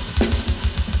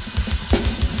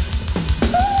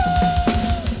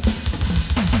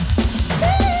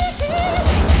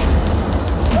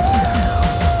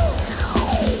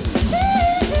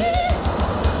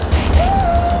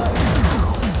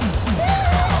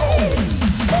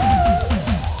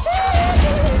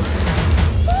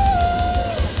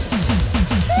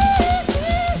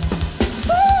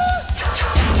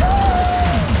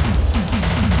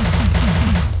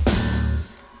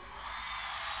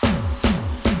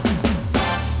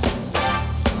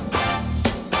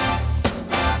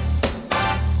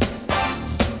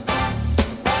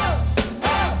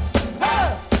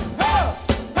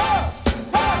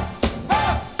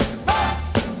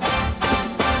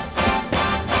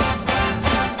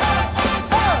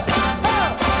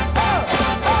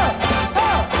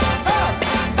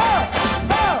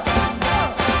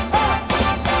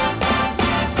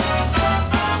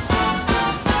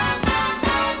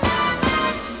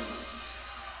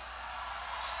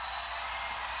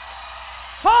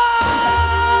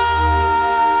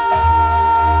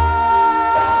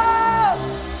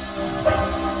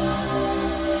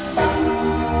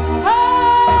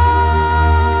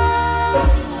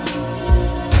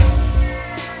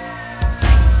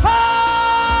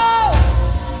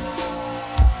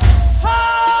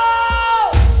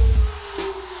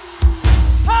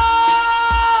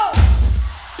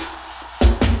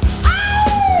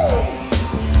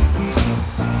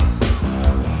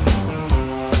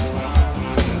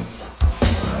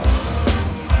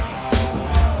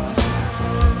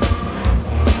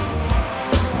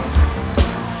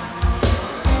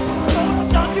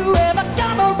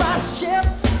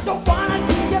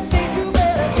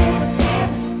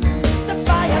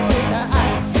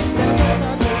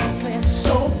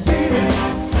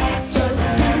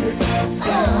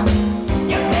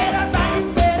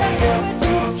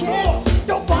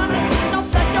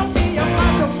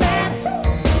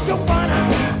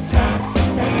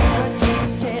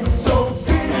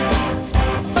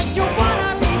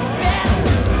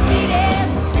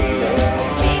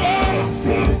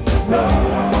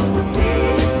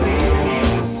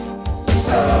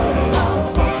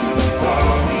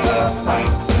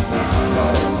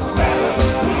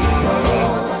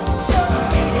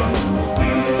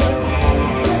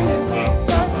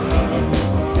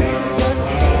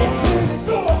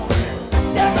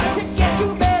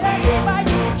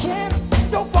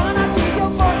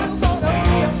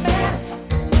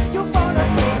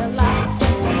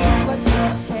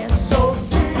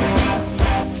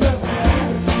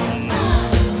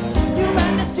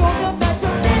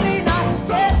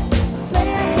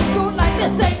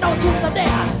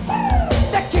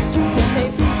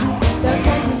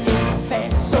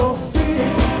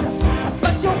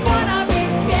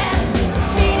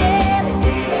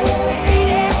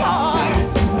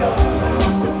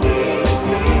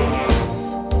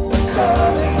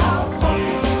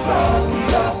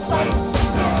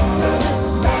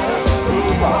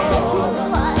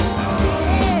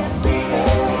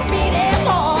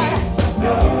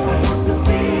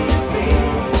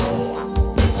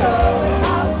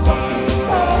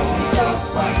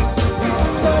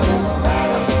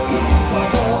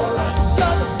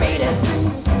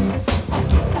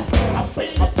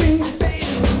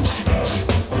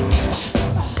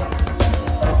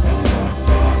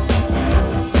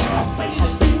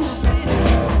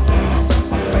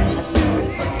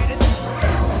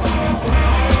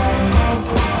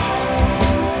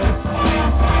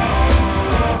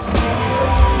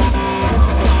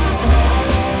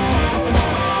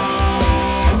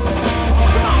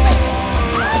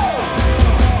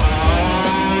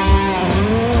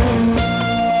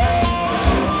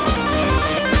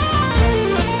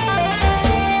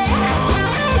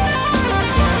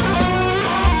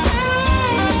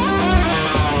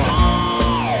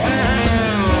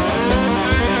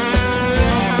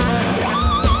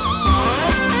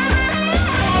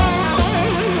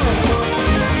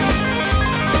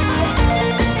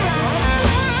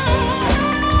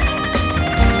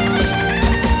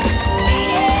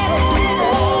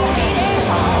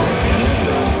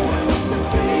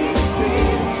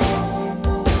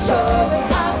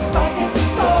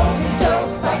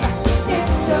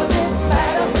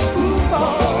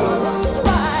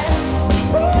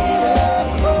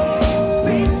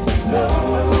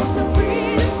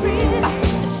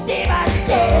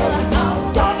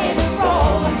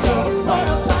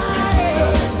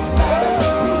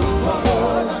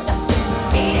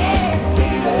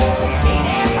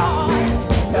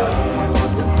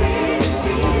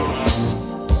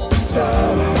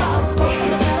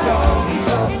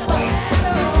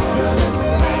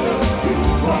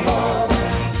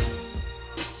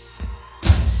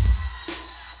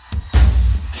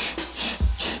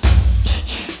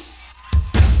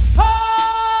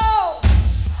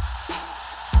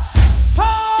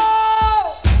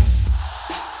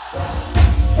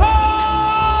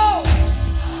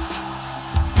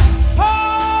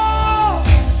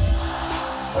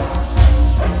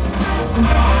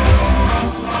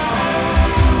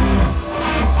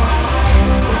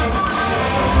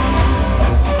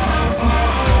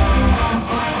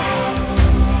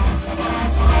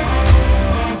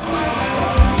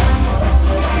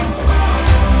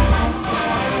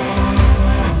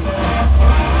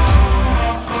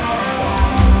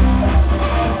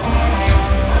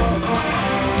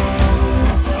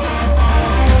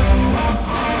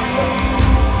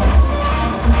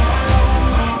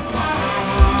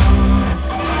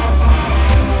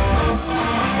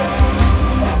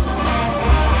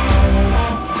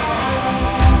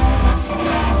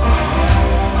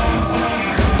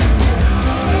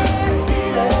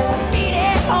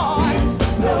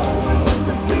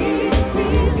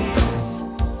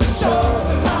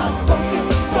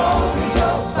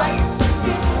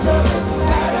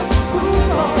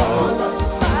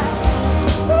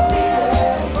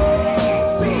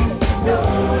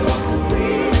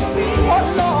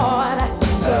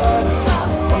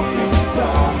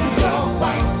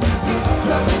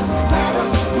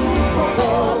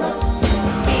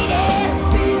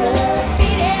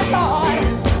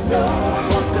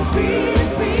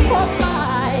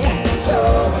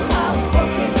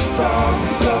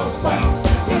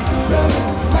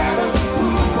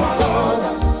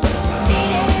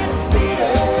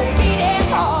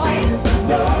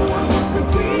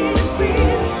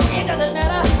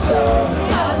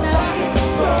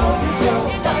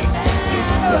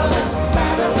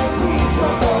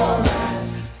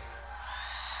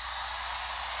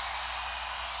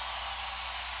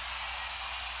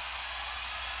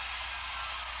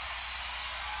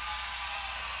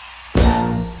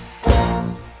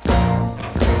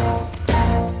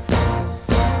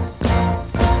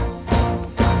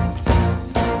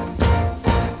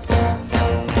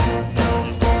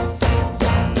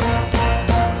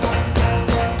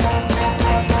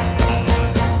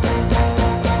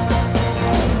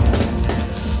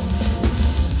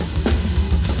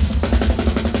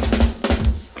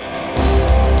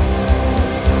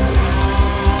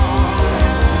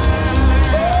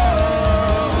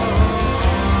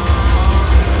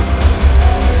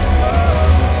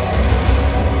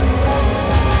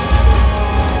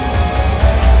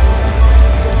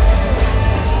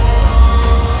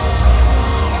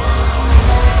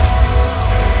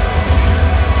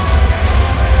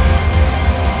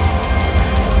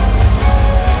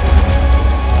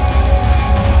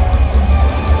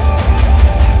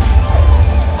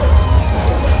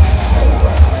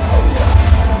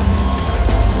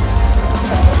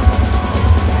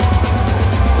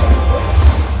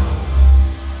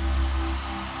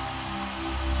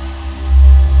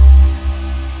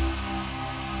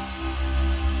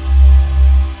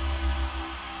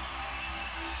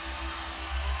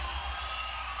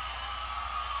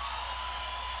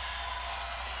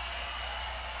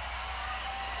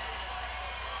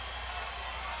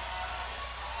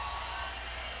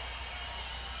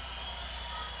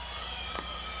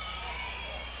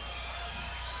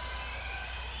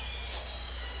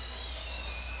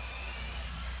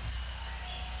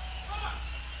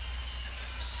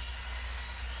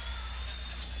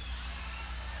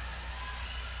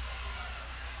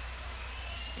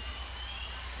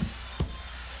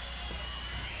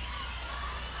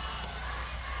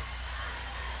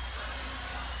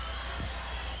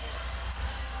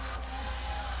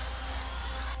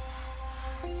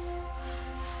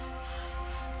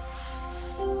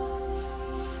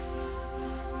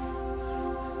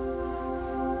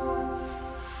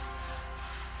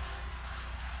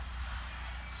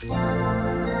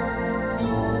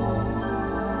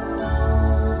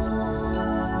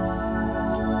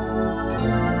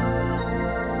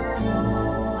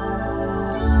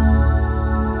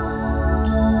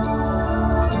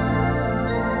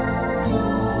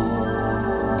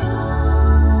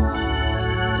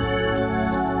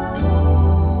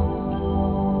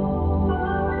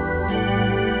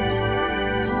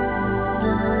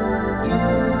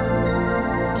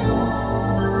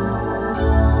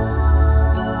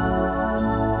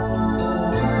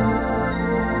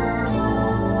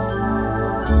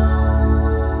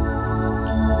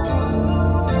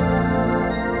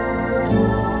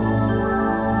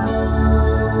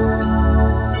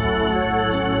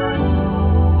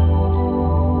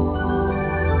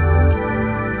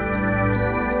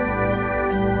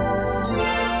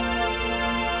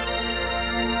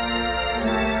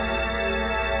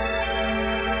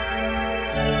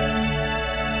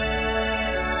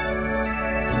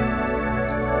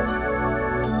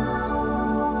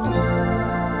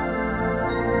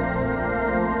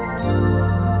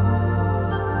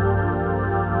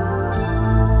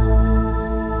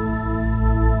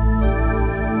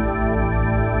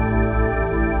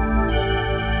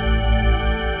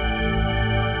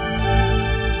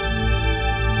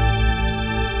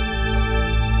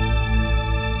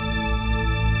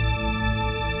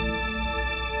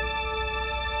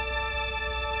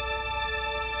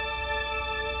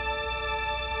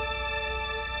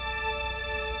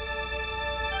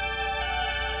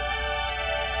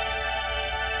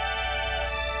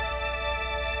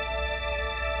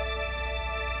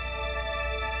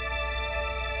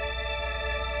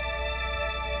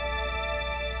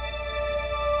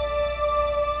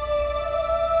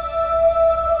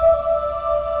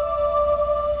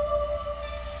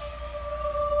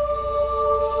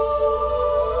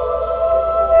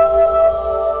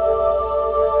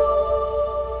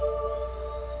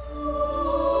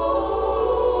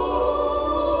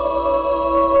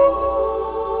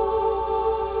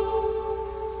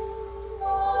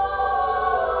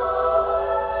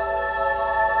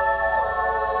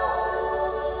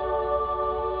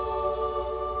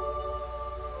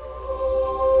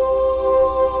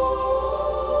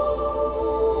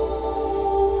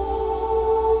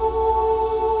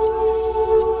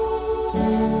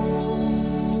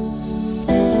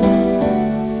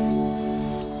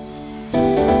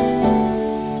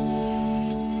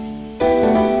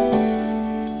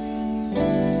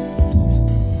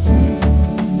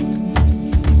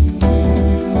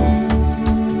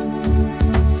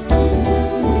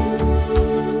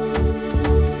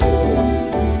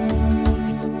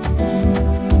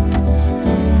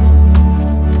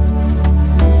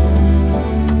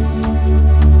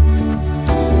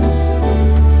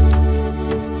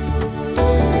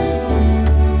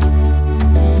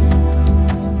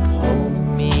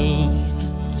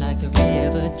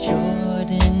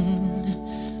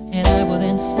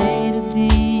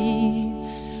 thee.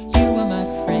 You are my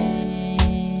friend.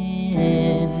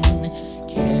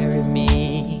 Carry me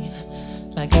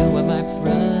like you are my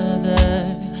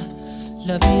brother.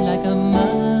 Love me like a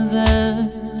mother.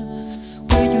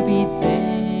 Will you be there?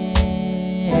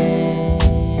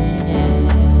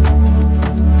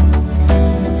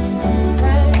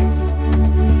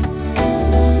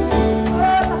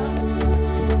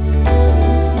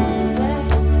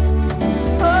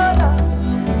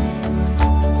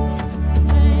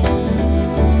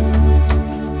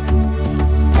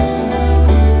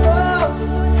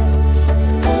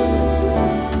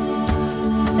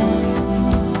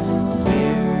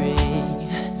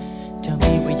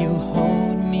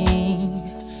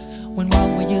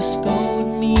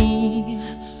 Scold me,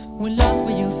 when lost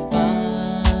will you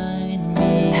find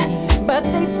me? But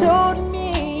they told me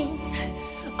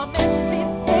I'm meant to be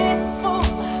faithful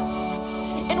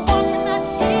and walking not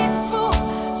evil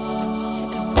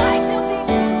and fight till the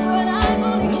end, but I'm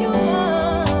only human.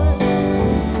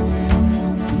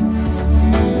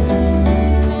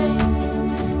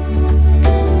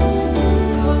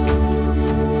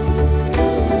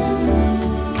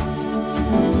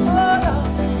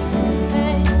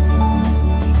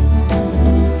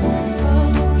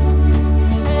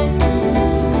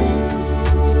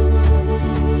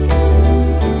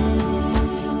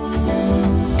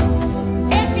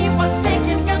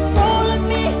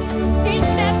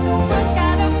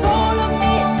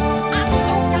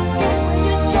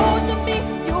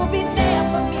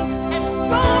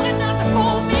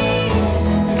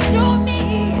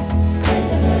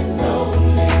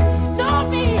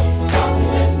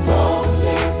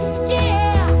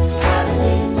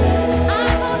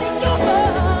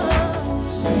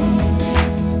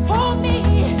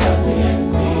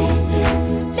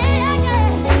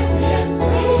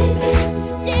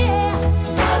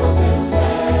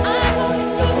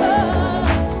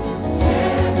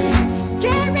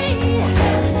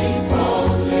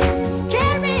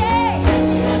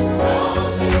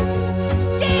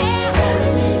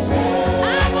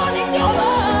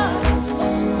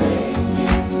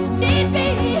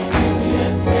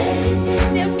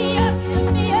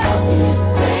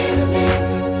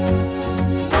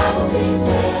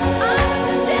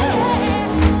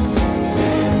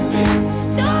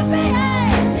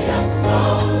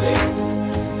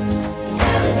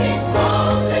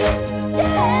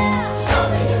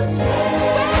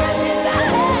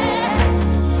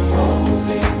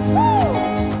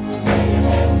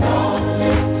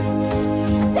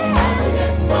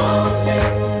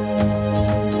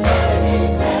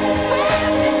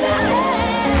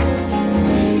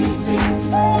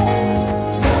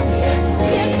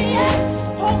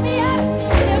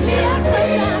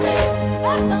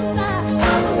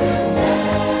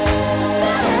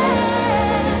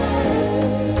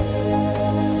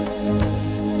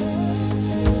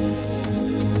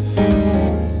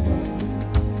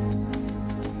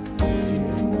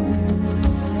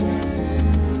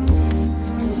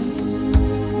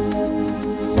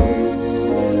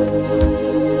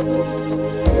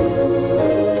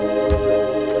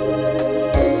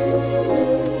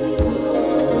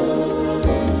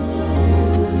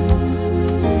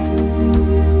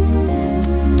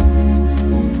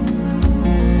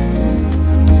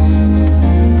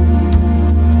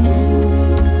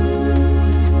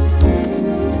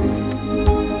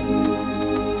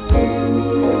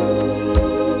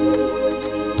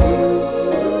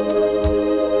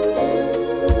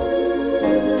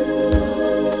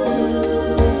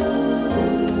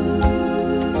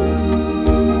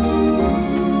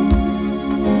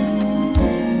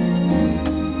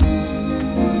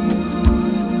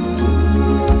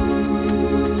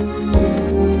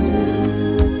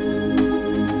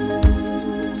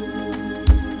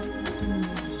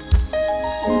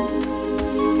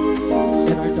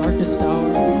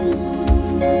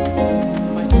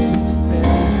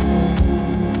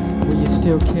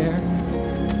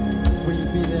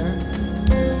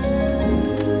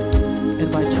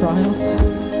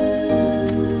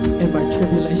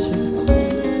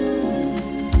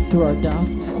 Through our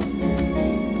doubts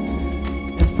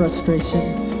and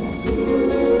frustrations,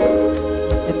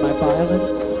 in my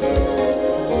violence,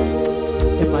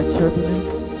 in my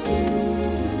turbulence,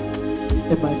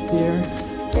 in my fear,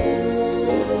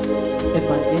 in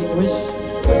my anguish,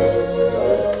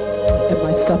 in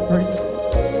my sufferings,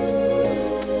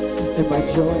 in my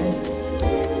joy,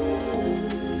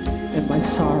 in my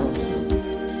sorrow,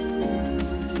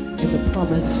 in the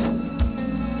promise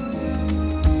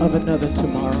of another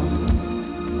tomorrow.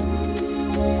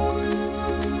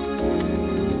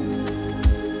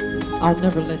 I'll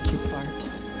never let you part,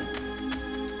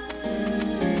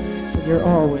 but you're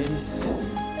always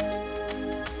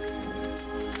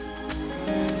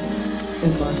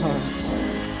in my heart.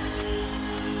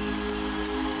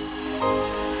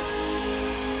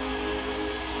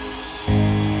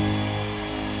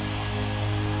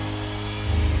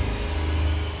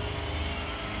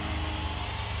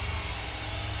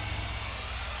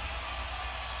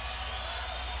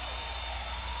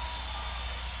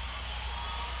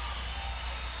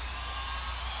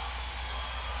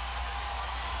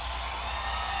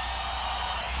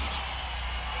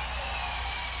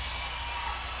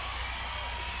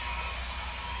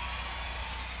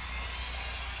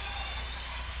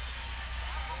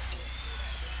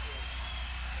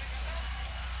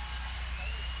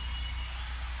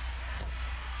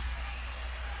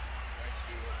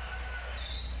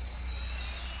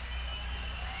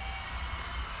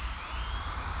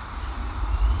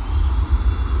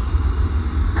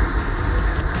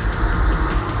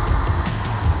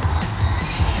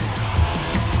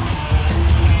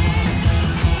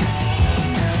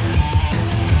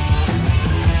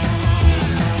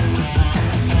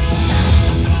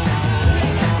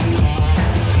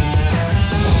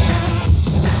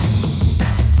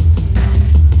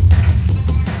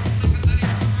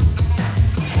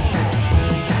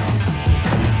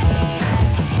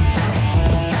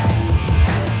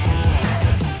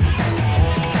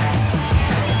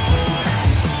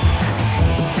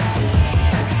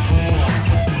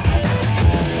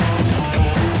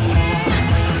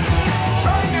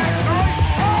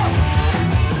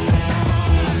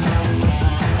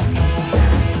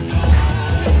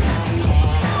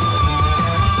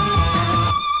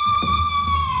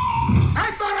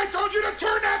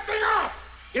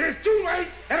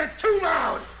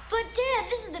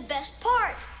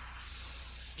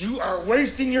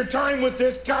 Wasting your time with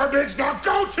this garbage. Now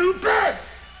go to bed!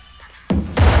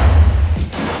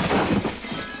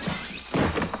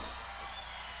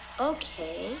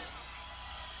 Okay.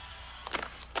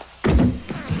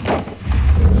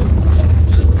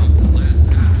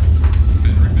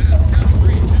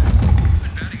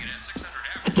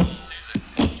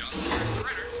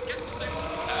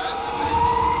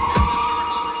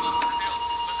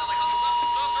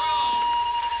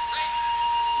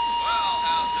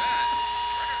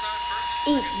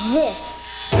 Eat this.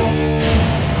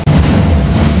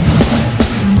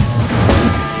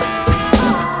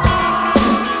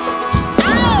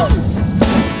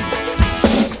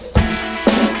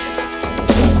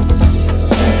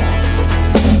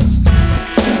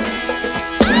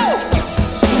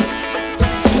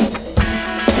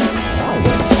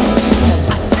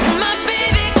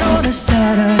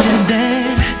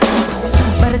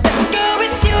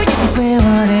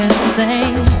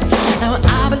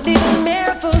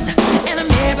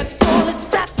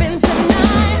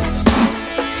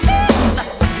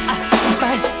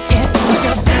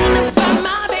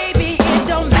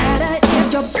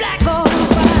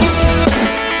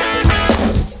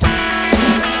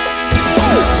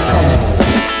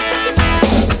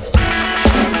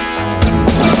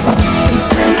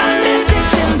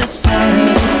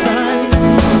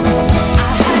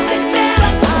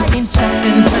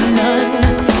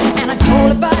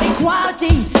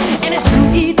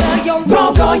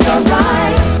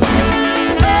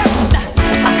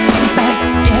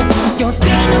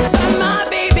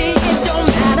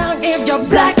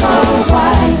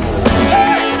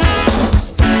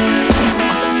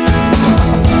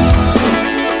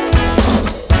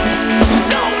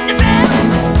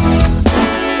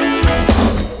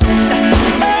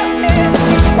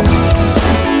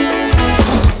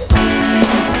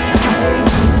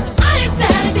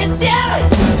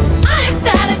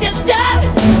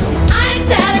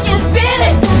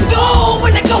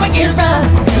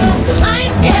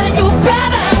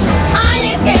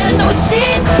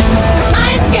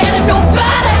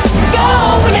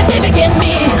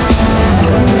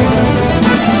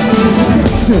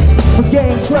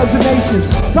 Resonations,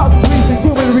 causing grief in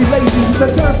human relations. It's a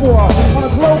turn for on a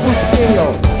global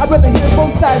scale. I'd rather hear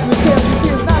both sides of the tale. You see,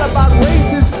 it's not about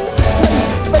races,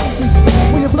 it's places, spaces.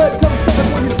 When your blood comes to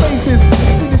us, when your spaces.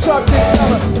 See the sharp dick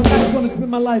color. I'm not gonna spend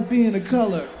my life being a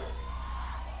color.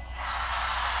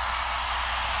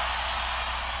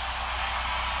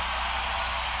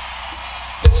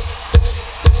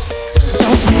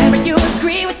 Don't care if you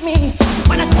agree with me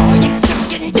when I saw you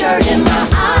kicking dirt in my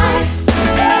eye.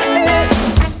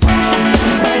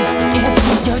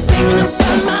 You're thinking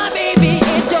about my baby.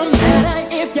 It don't matter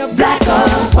if you're black or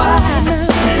white.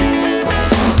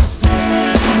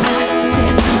 I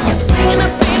said you're thinking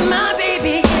about my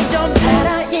baby. It don't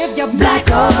matter if you're black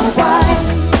or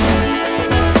white.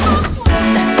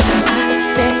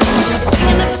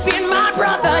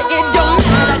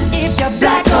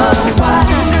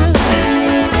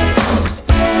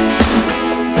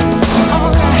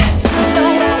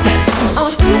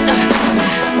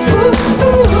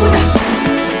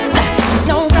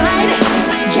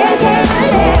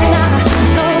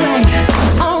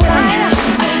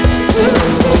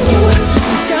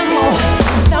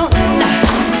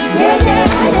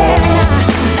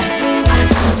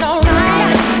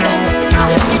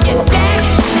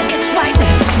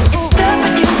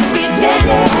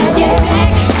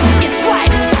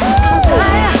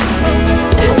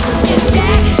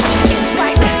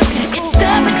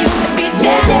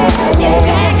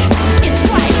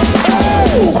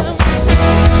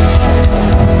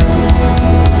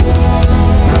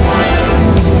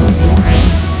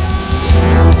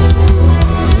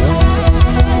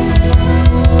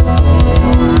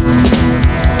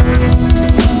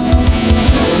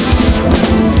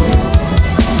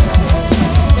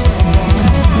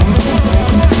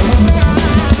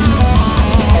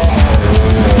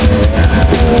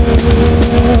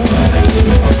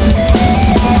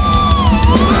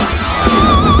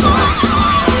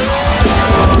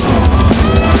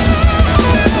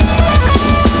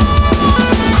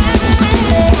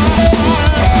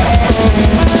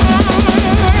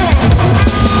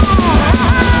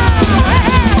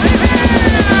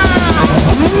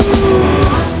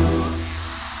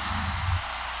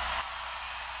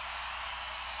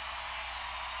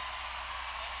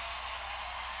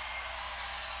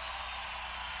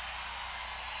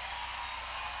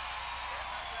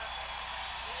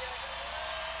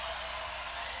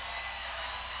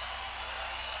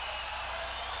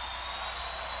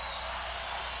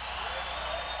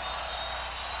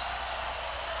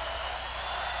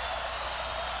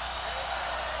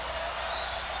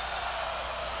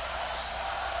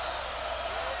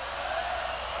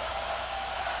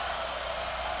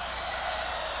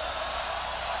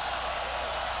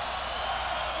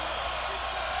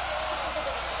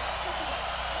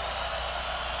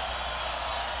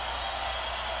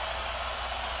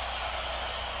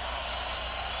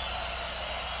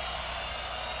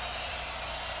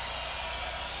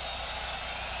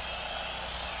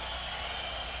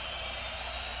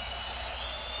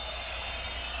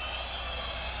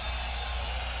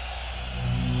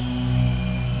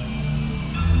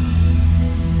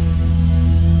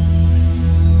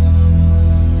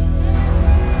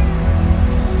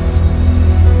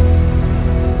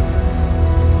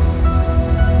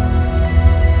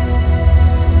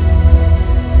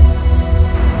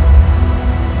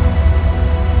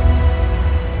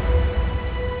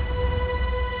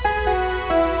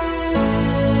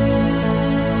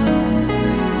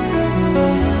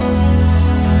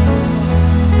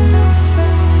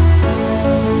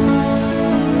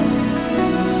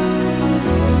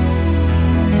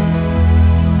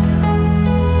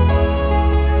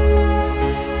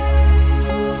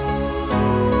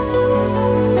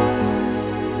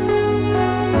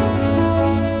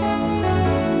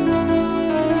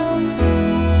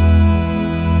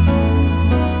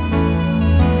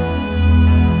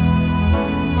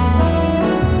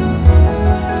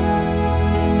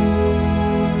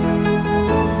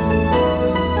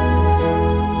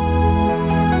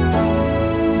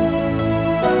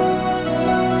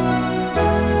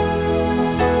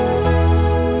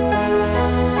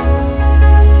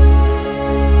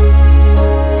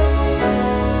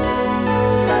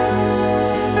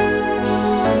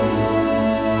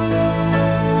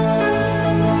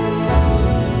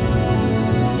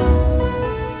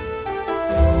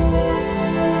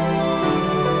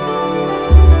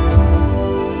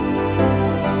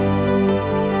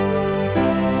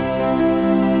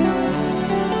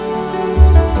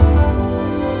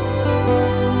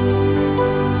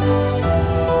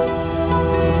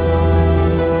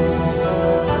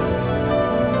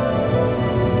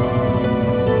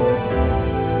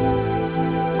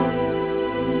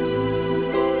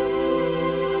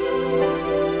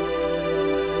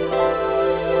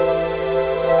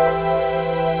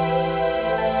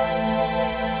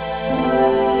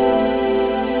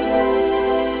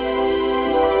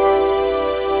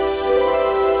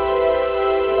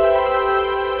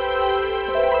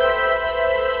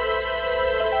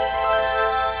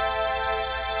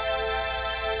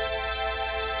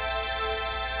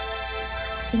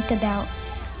 think about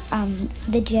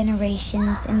the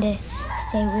generations and to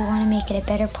say we want to make it a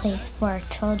better place for our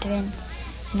children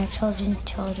and our children's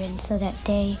children, so that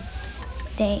they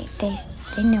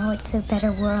know it's a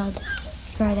better world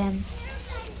for them,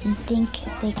 and think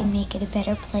if they can make it a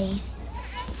better place.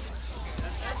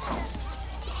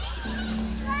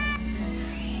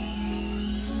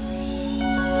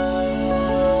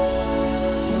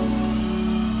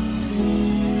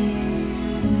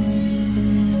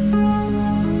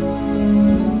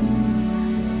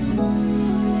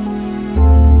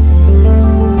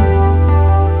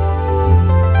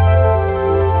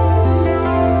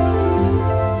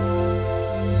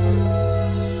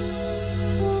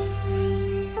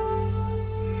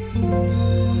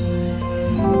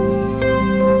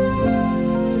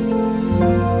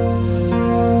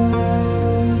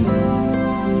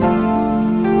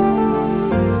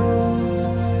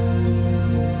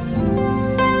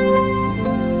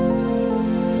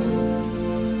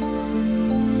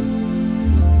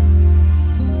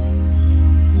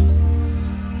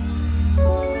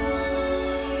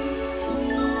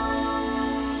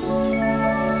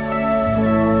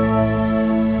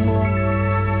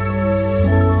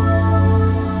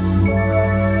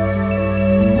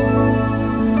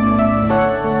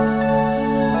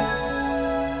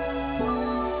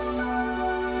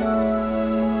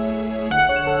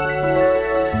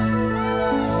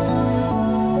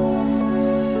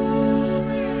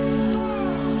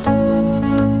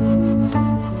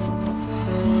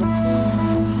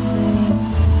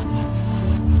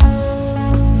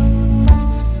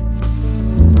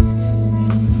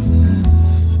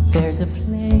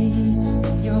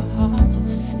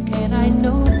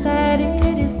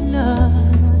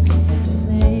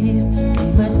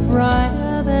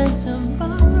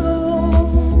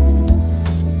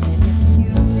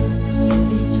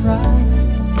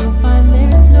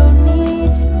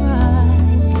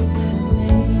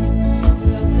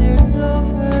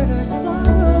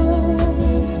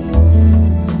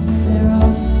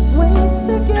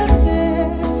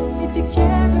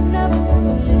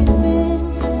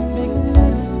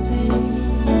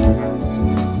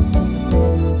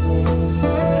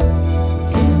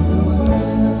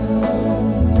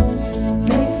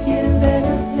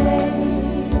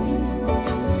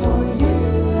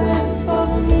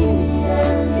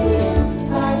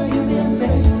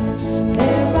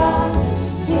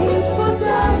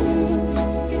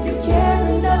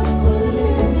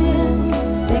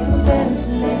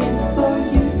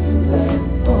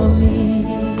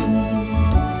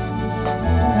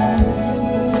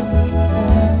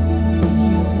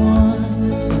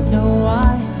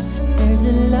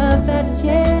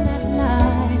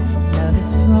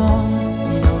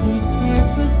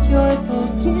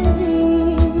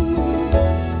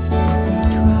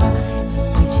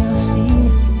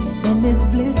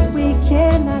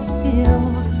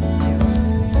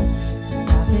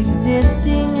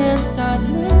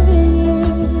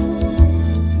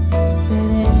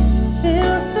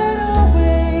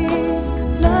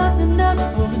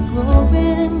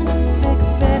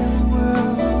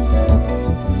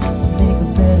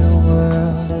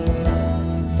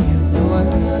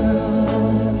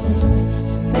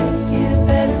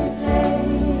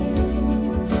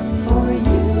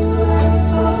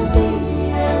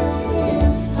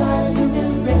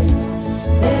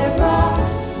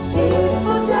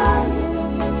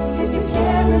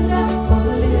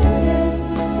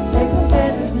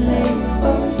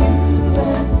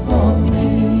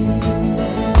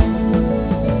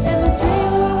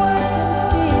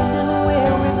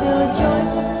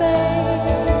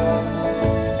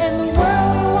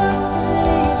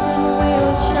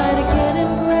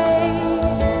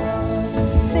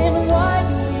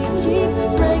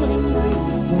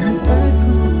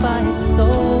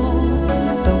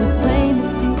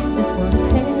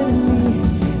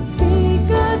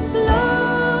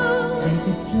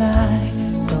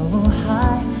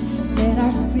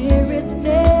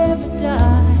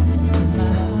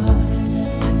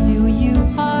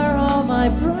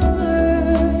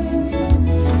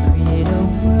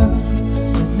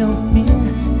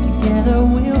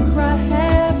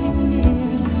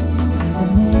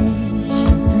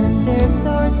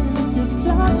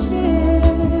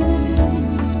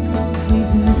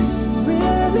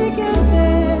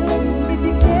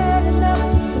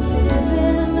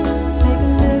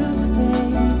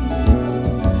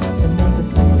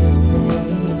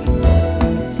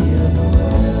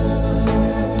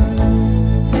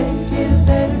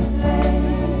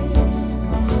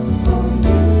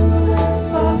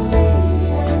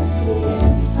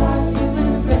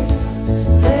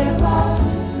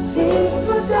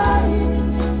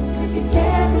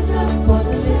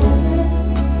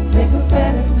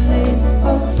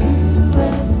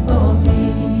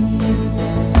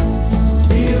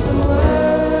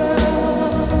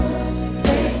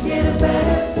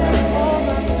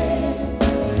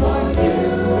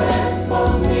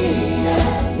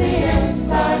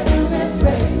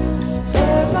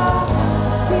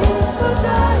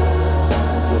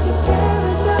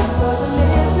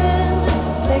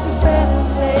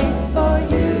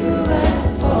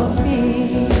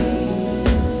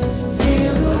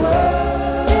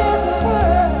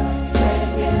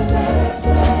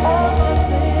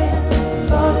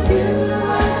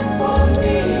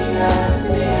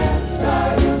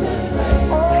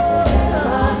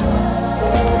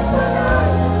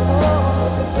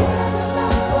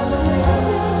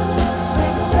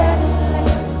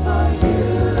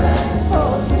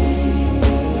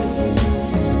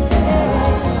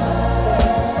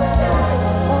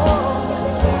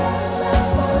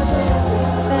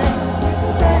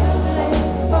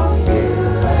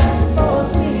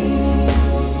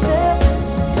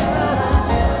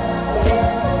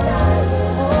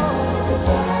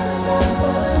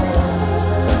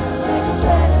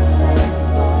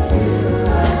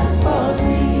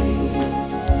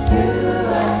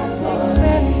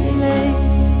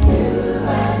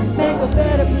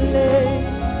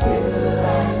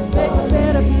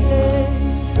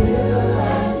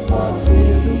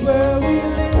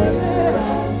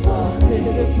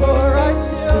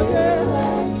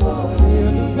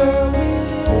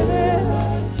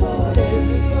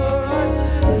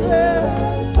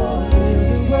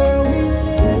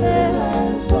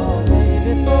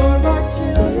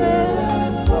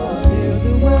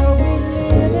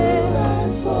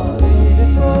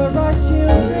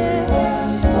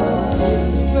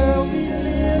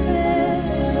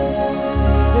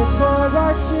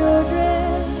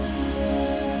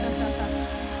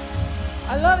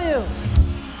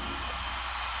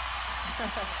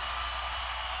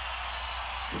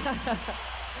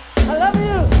 I love you.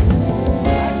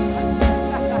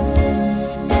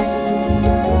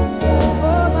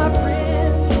 Oh, my friend.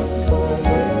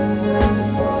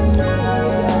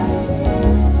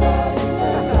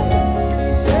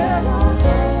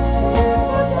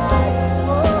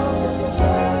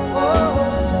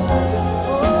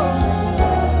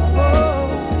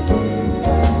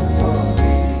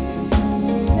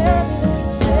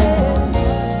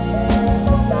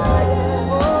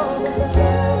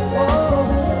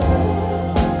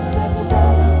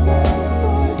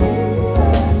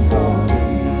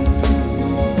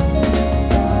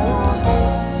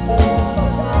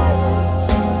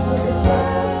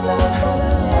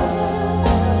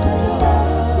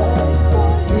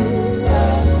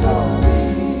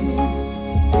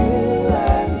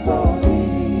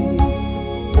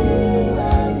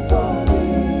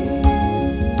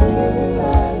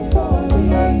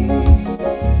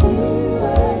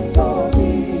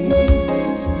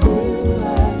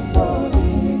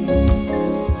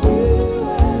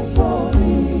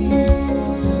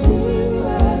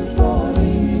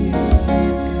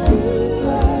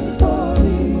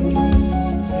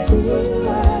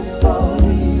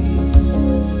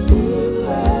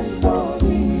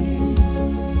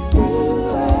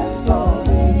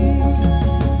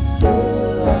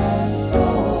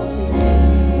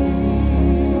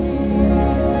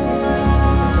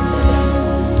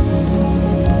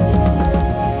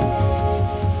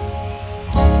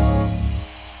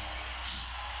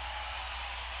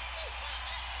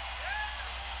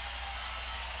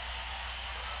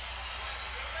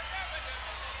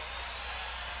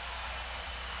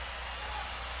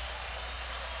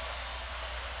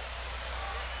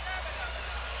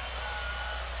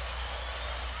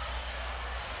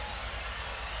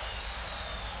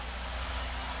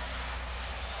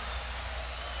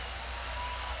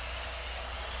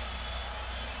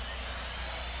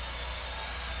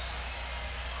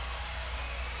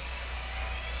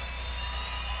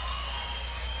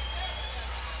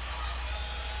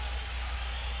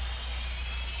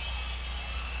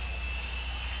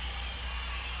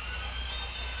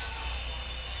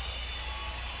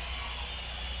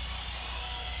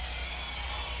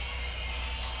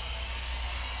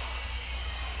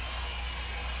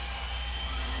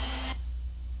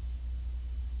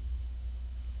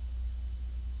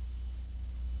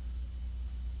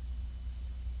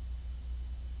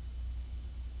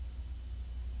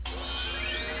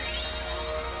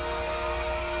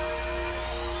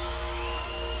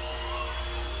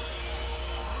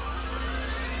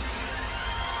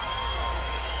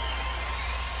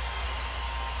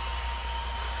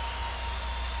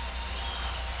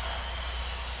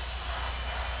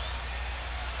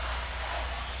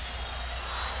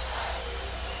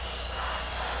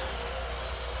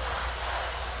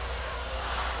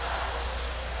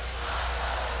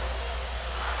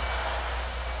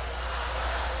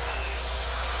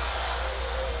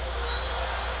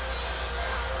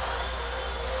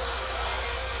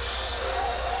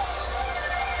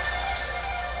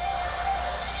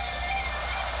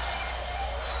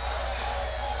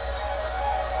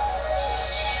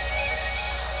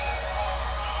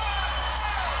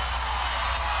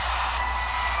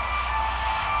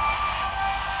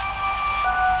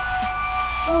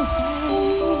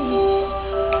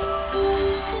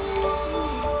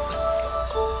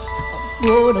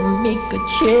 Gonna make a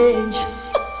change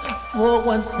for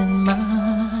once in my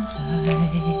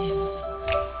life.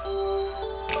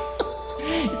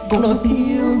 It's gonna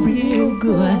feel real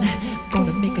good.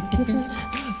 Gonna make a difference.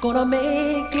 Gonna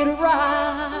make it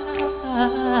right.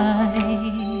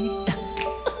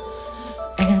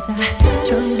 As I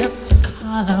turn up the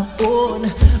collar on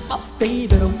my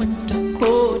favorite winter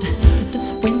coat,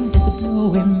 this wind is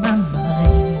blowing my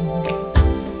mind.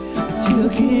 I see the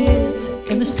kids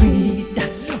in the street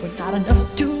with not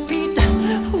enough to eat.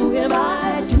 Who am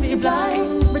I to be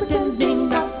blind, pretending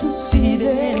not to see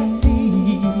their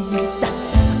need?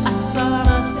 I saw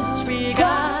us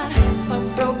disregard a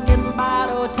broken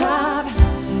bottle top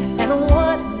and a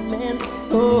one-man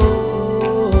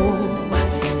soul.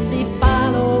 They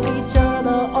follow each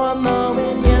other on the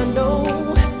window,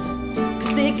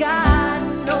 'cause they got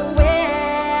nowhere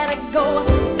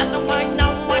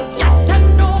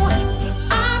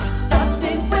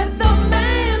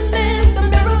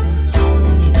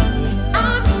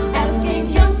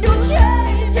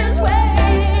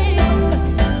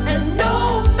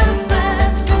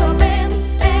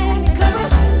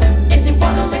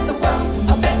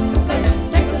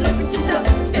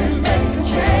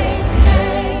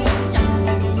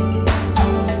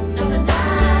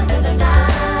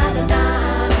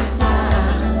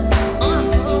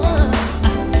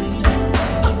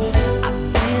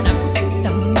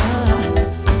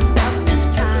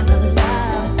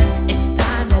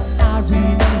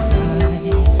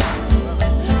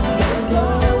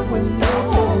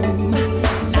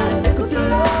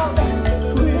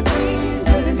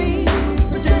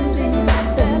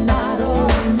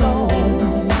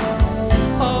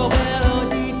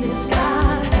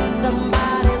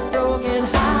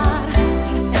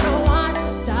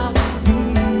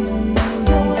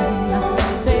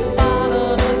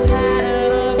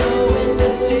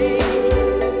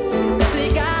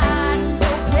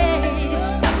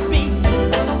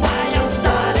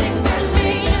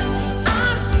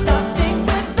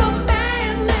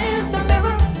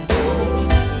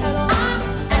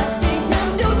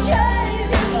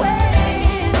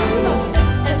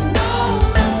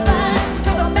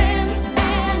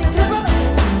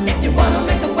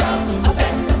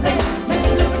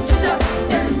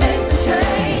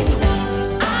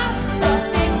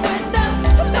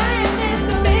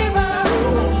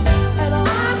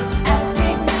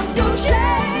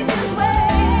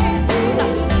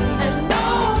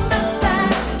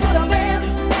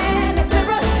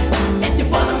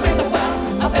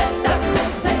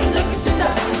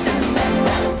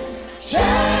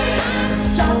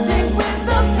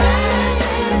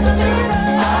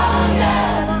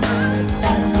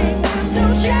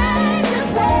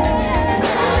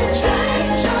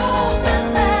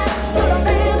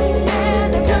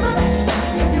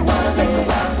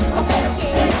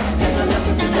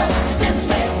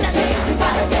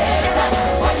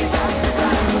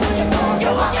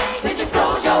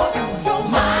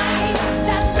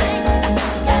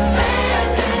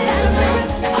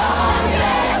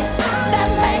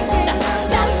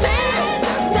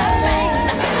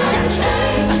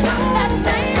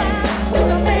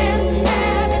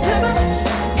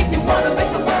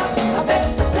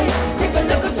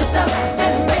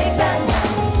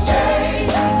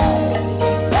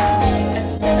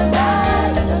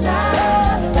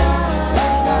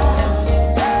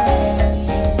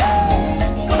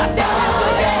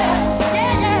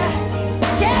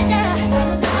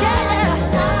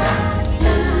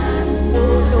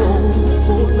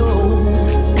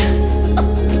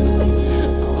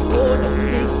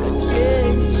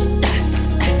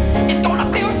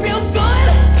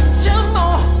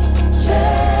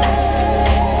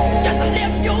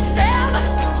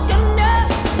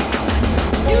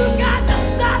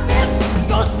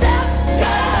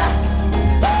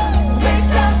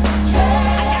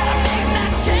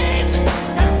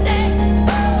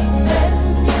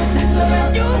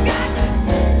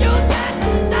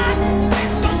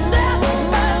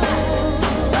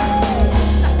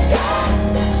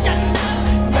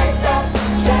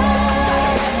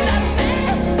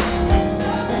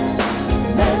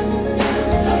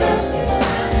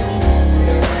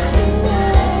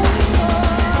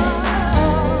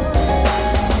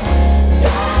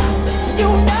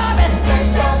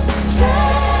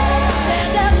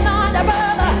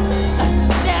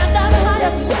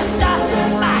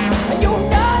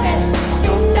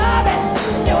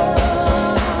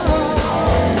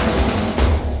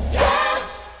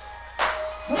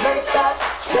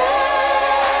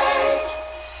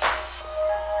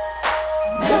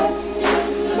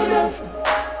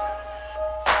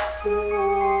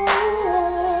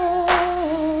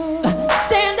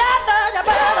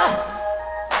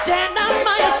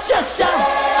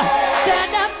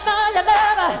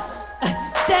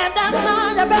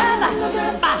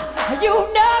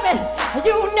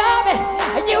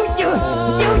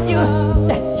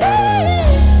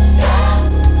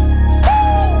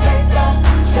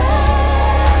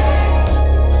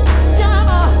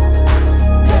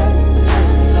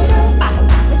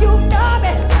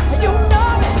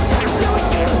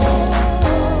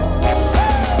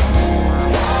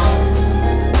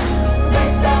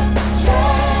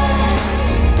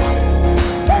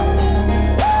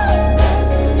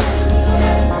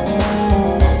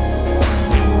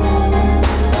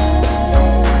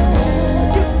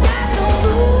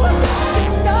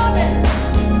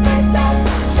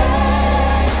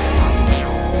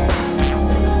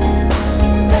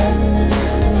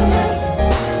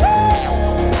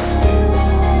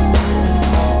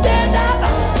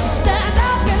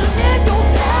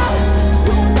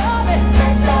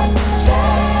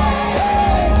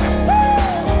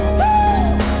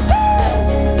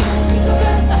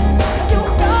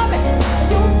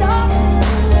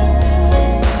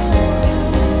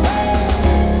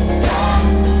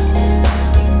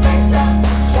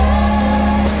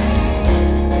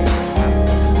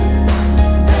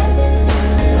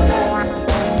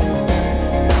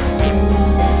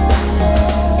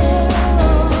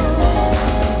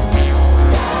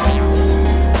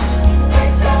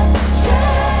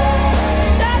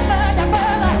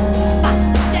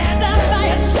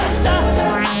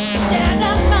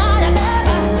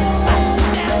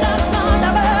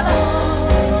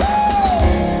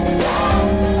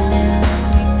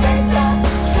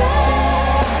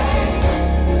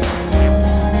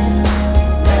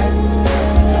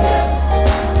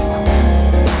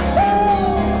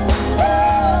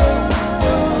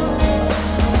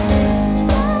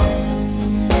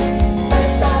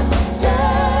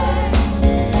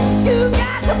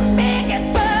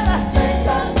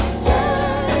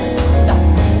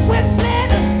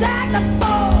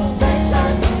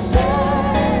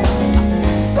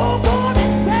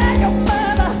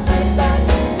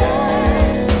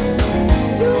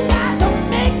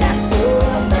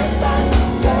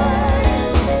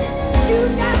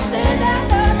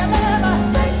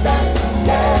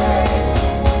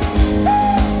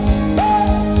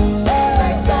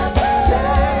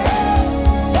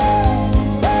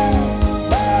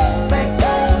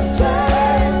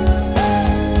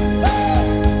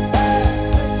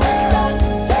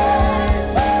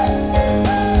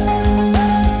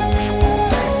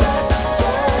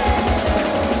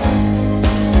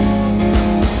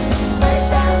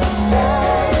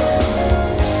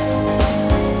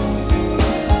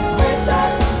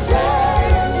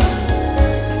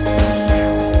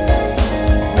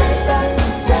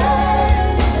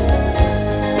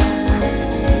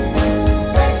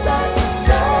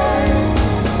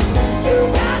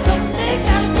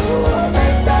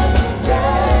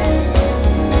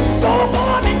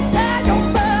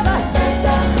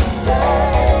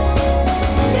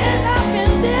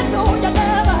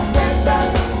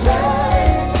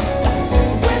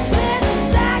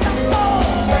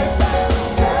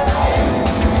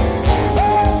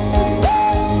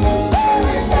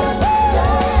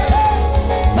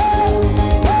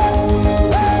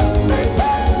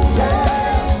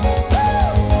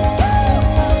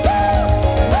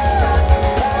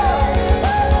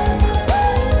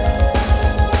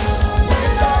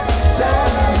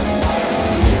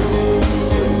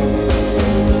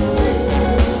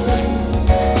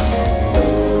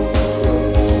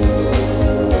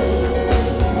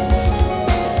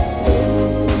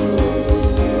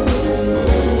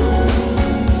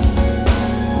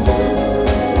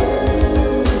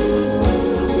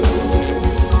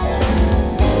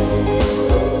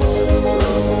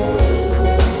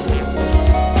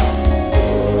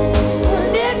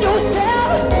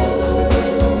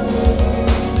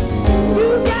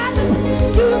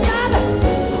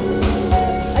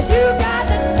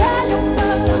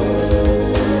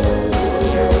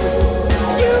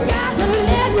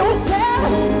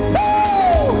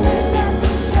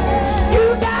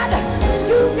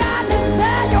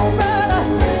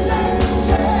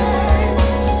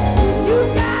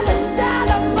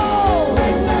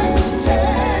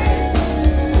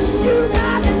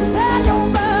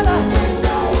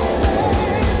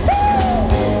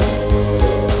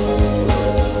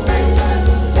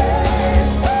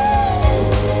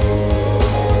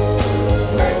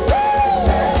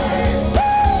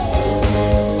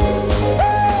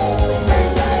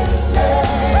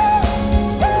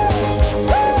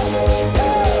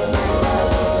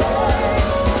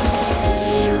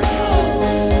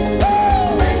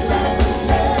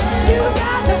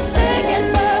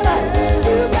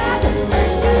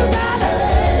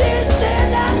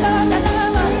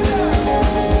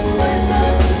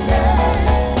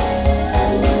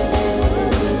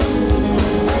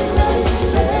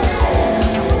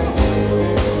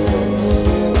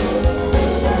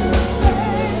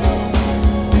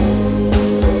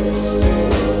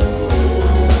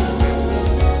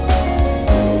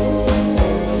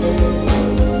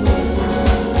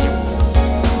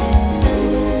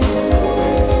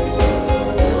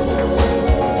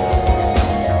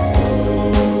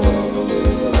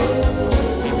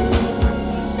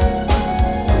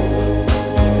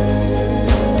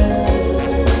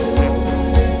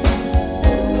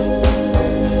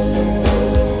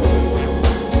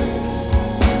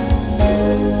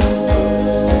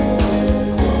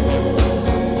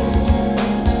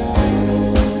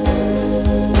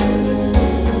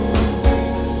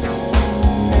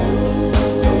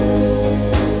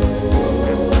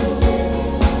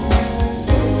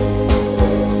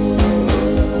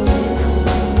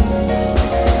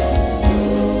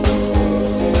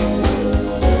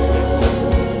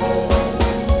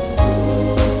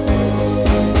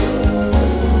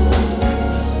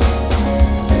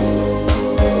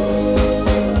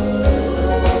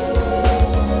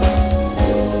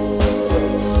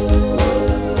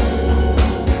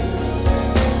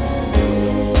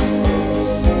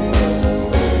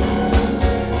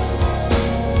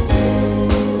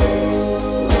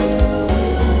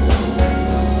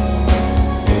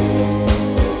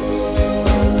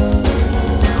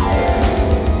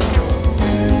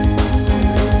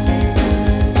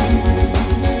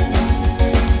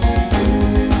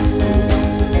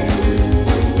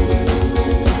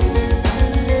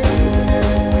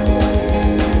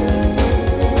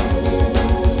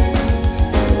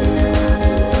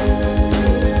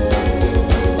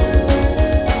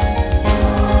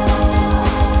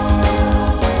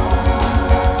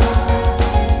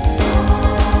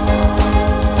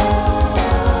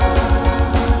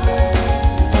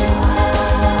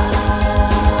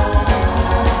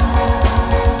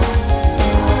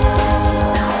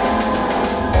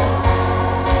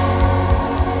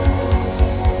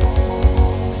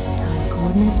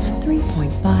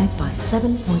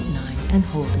 7.9 and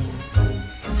holding.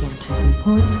 Gantries and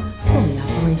ports fully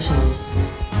operational.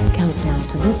 Countdown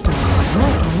to liftoff on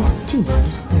my count,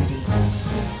 T-minus 30.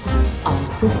 All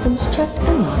systems checked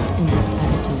and locked in lift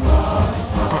attitude.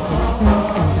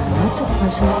 Atmospheric and barometric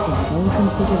pressures in go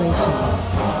configuration.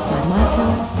 By my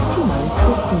count, T-minus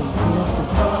 15 to liftoff.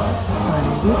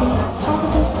 Final readings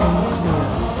positive and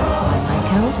clear. By my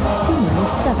count,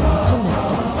 T-minus 7 to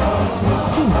liftoff.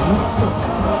 T-minus 6.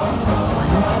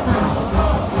 Minus 5.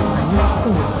 Minus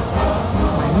 4.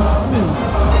 Minus 3.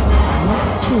 Minus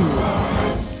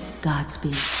 2.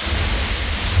 Godspeed.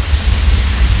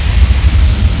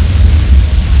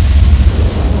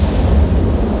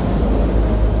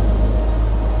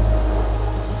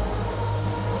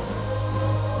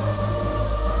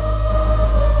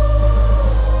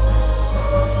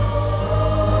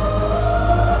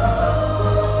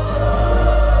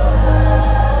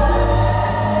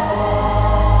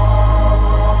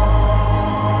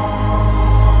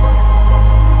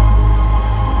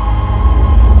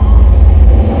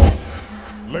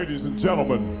 Ladies and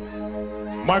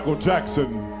gentlemen, Michael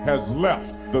Jackson has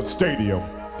left the stadium.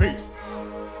 Peace.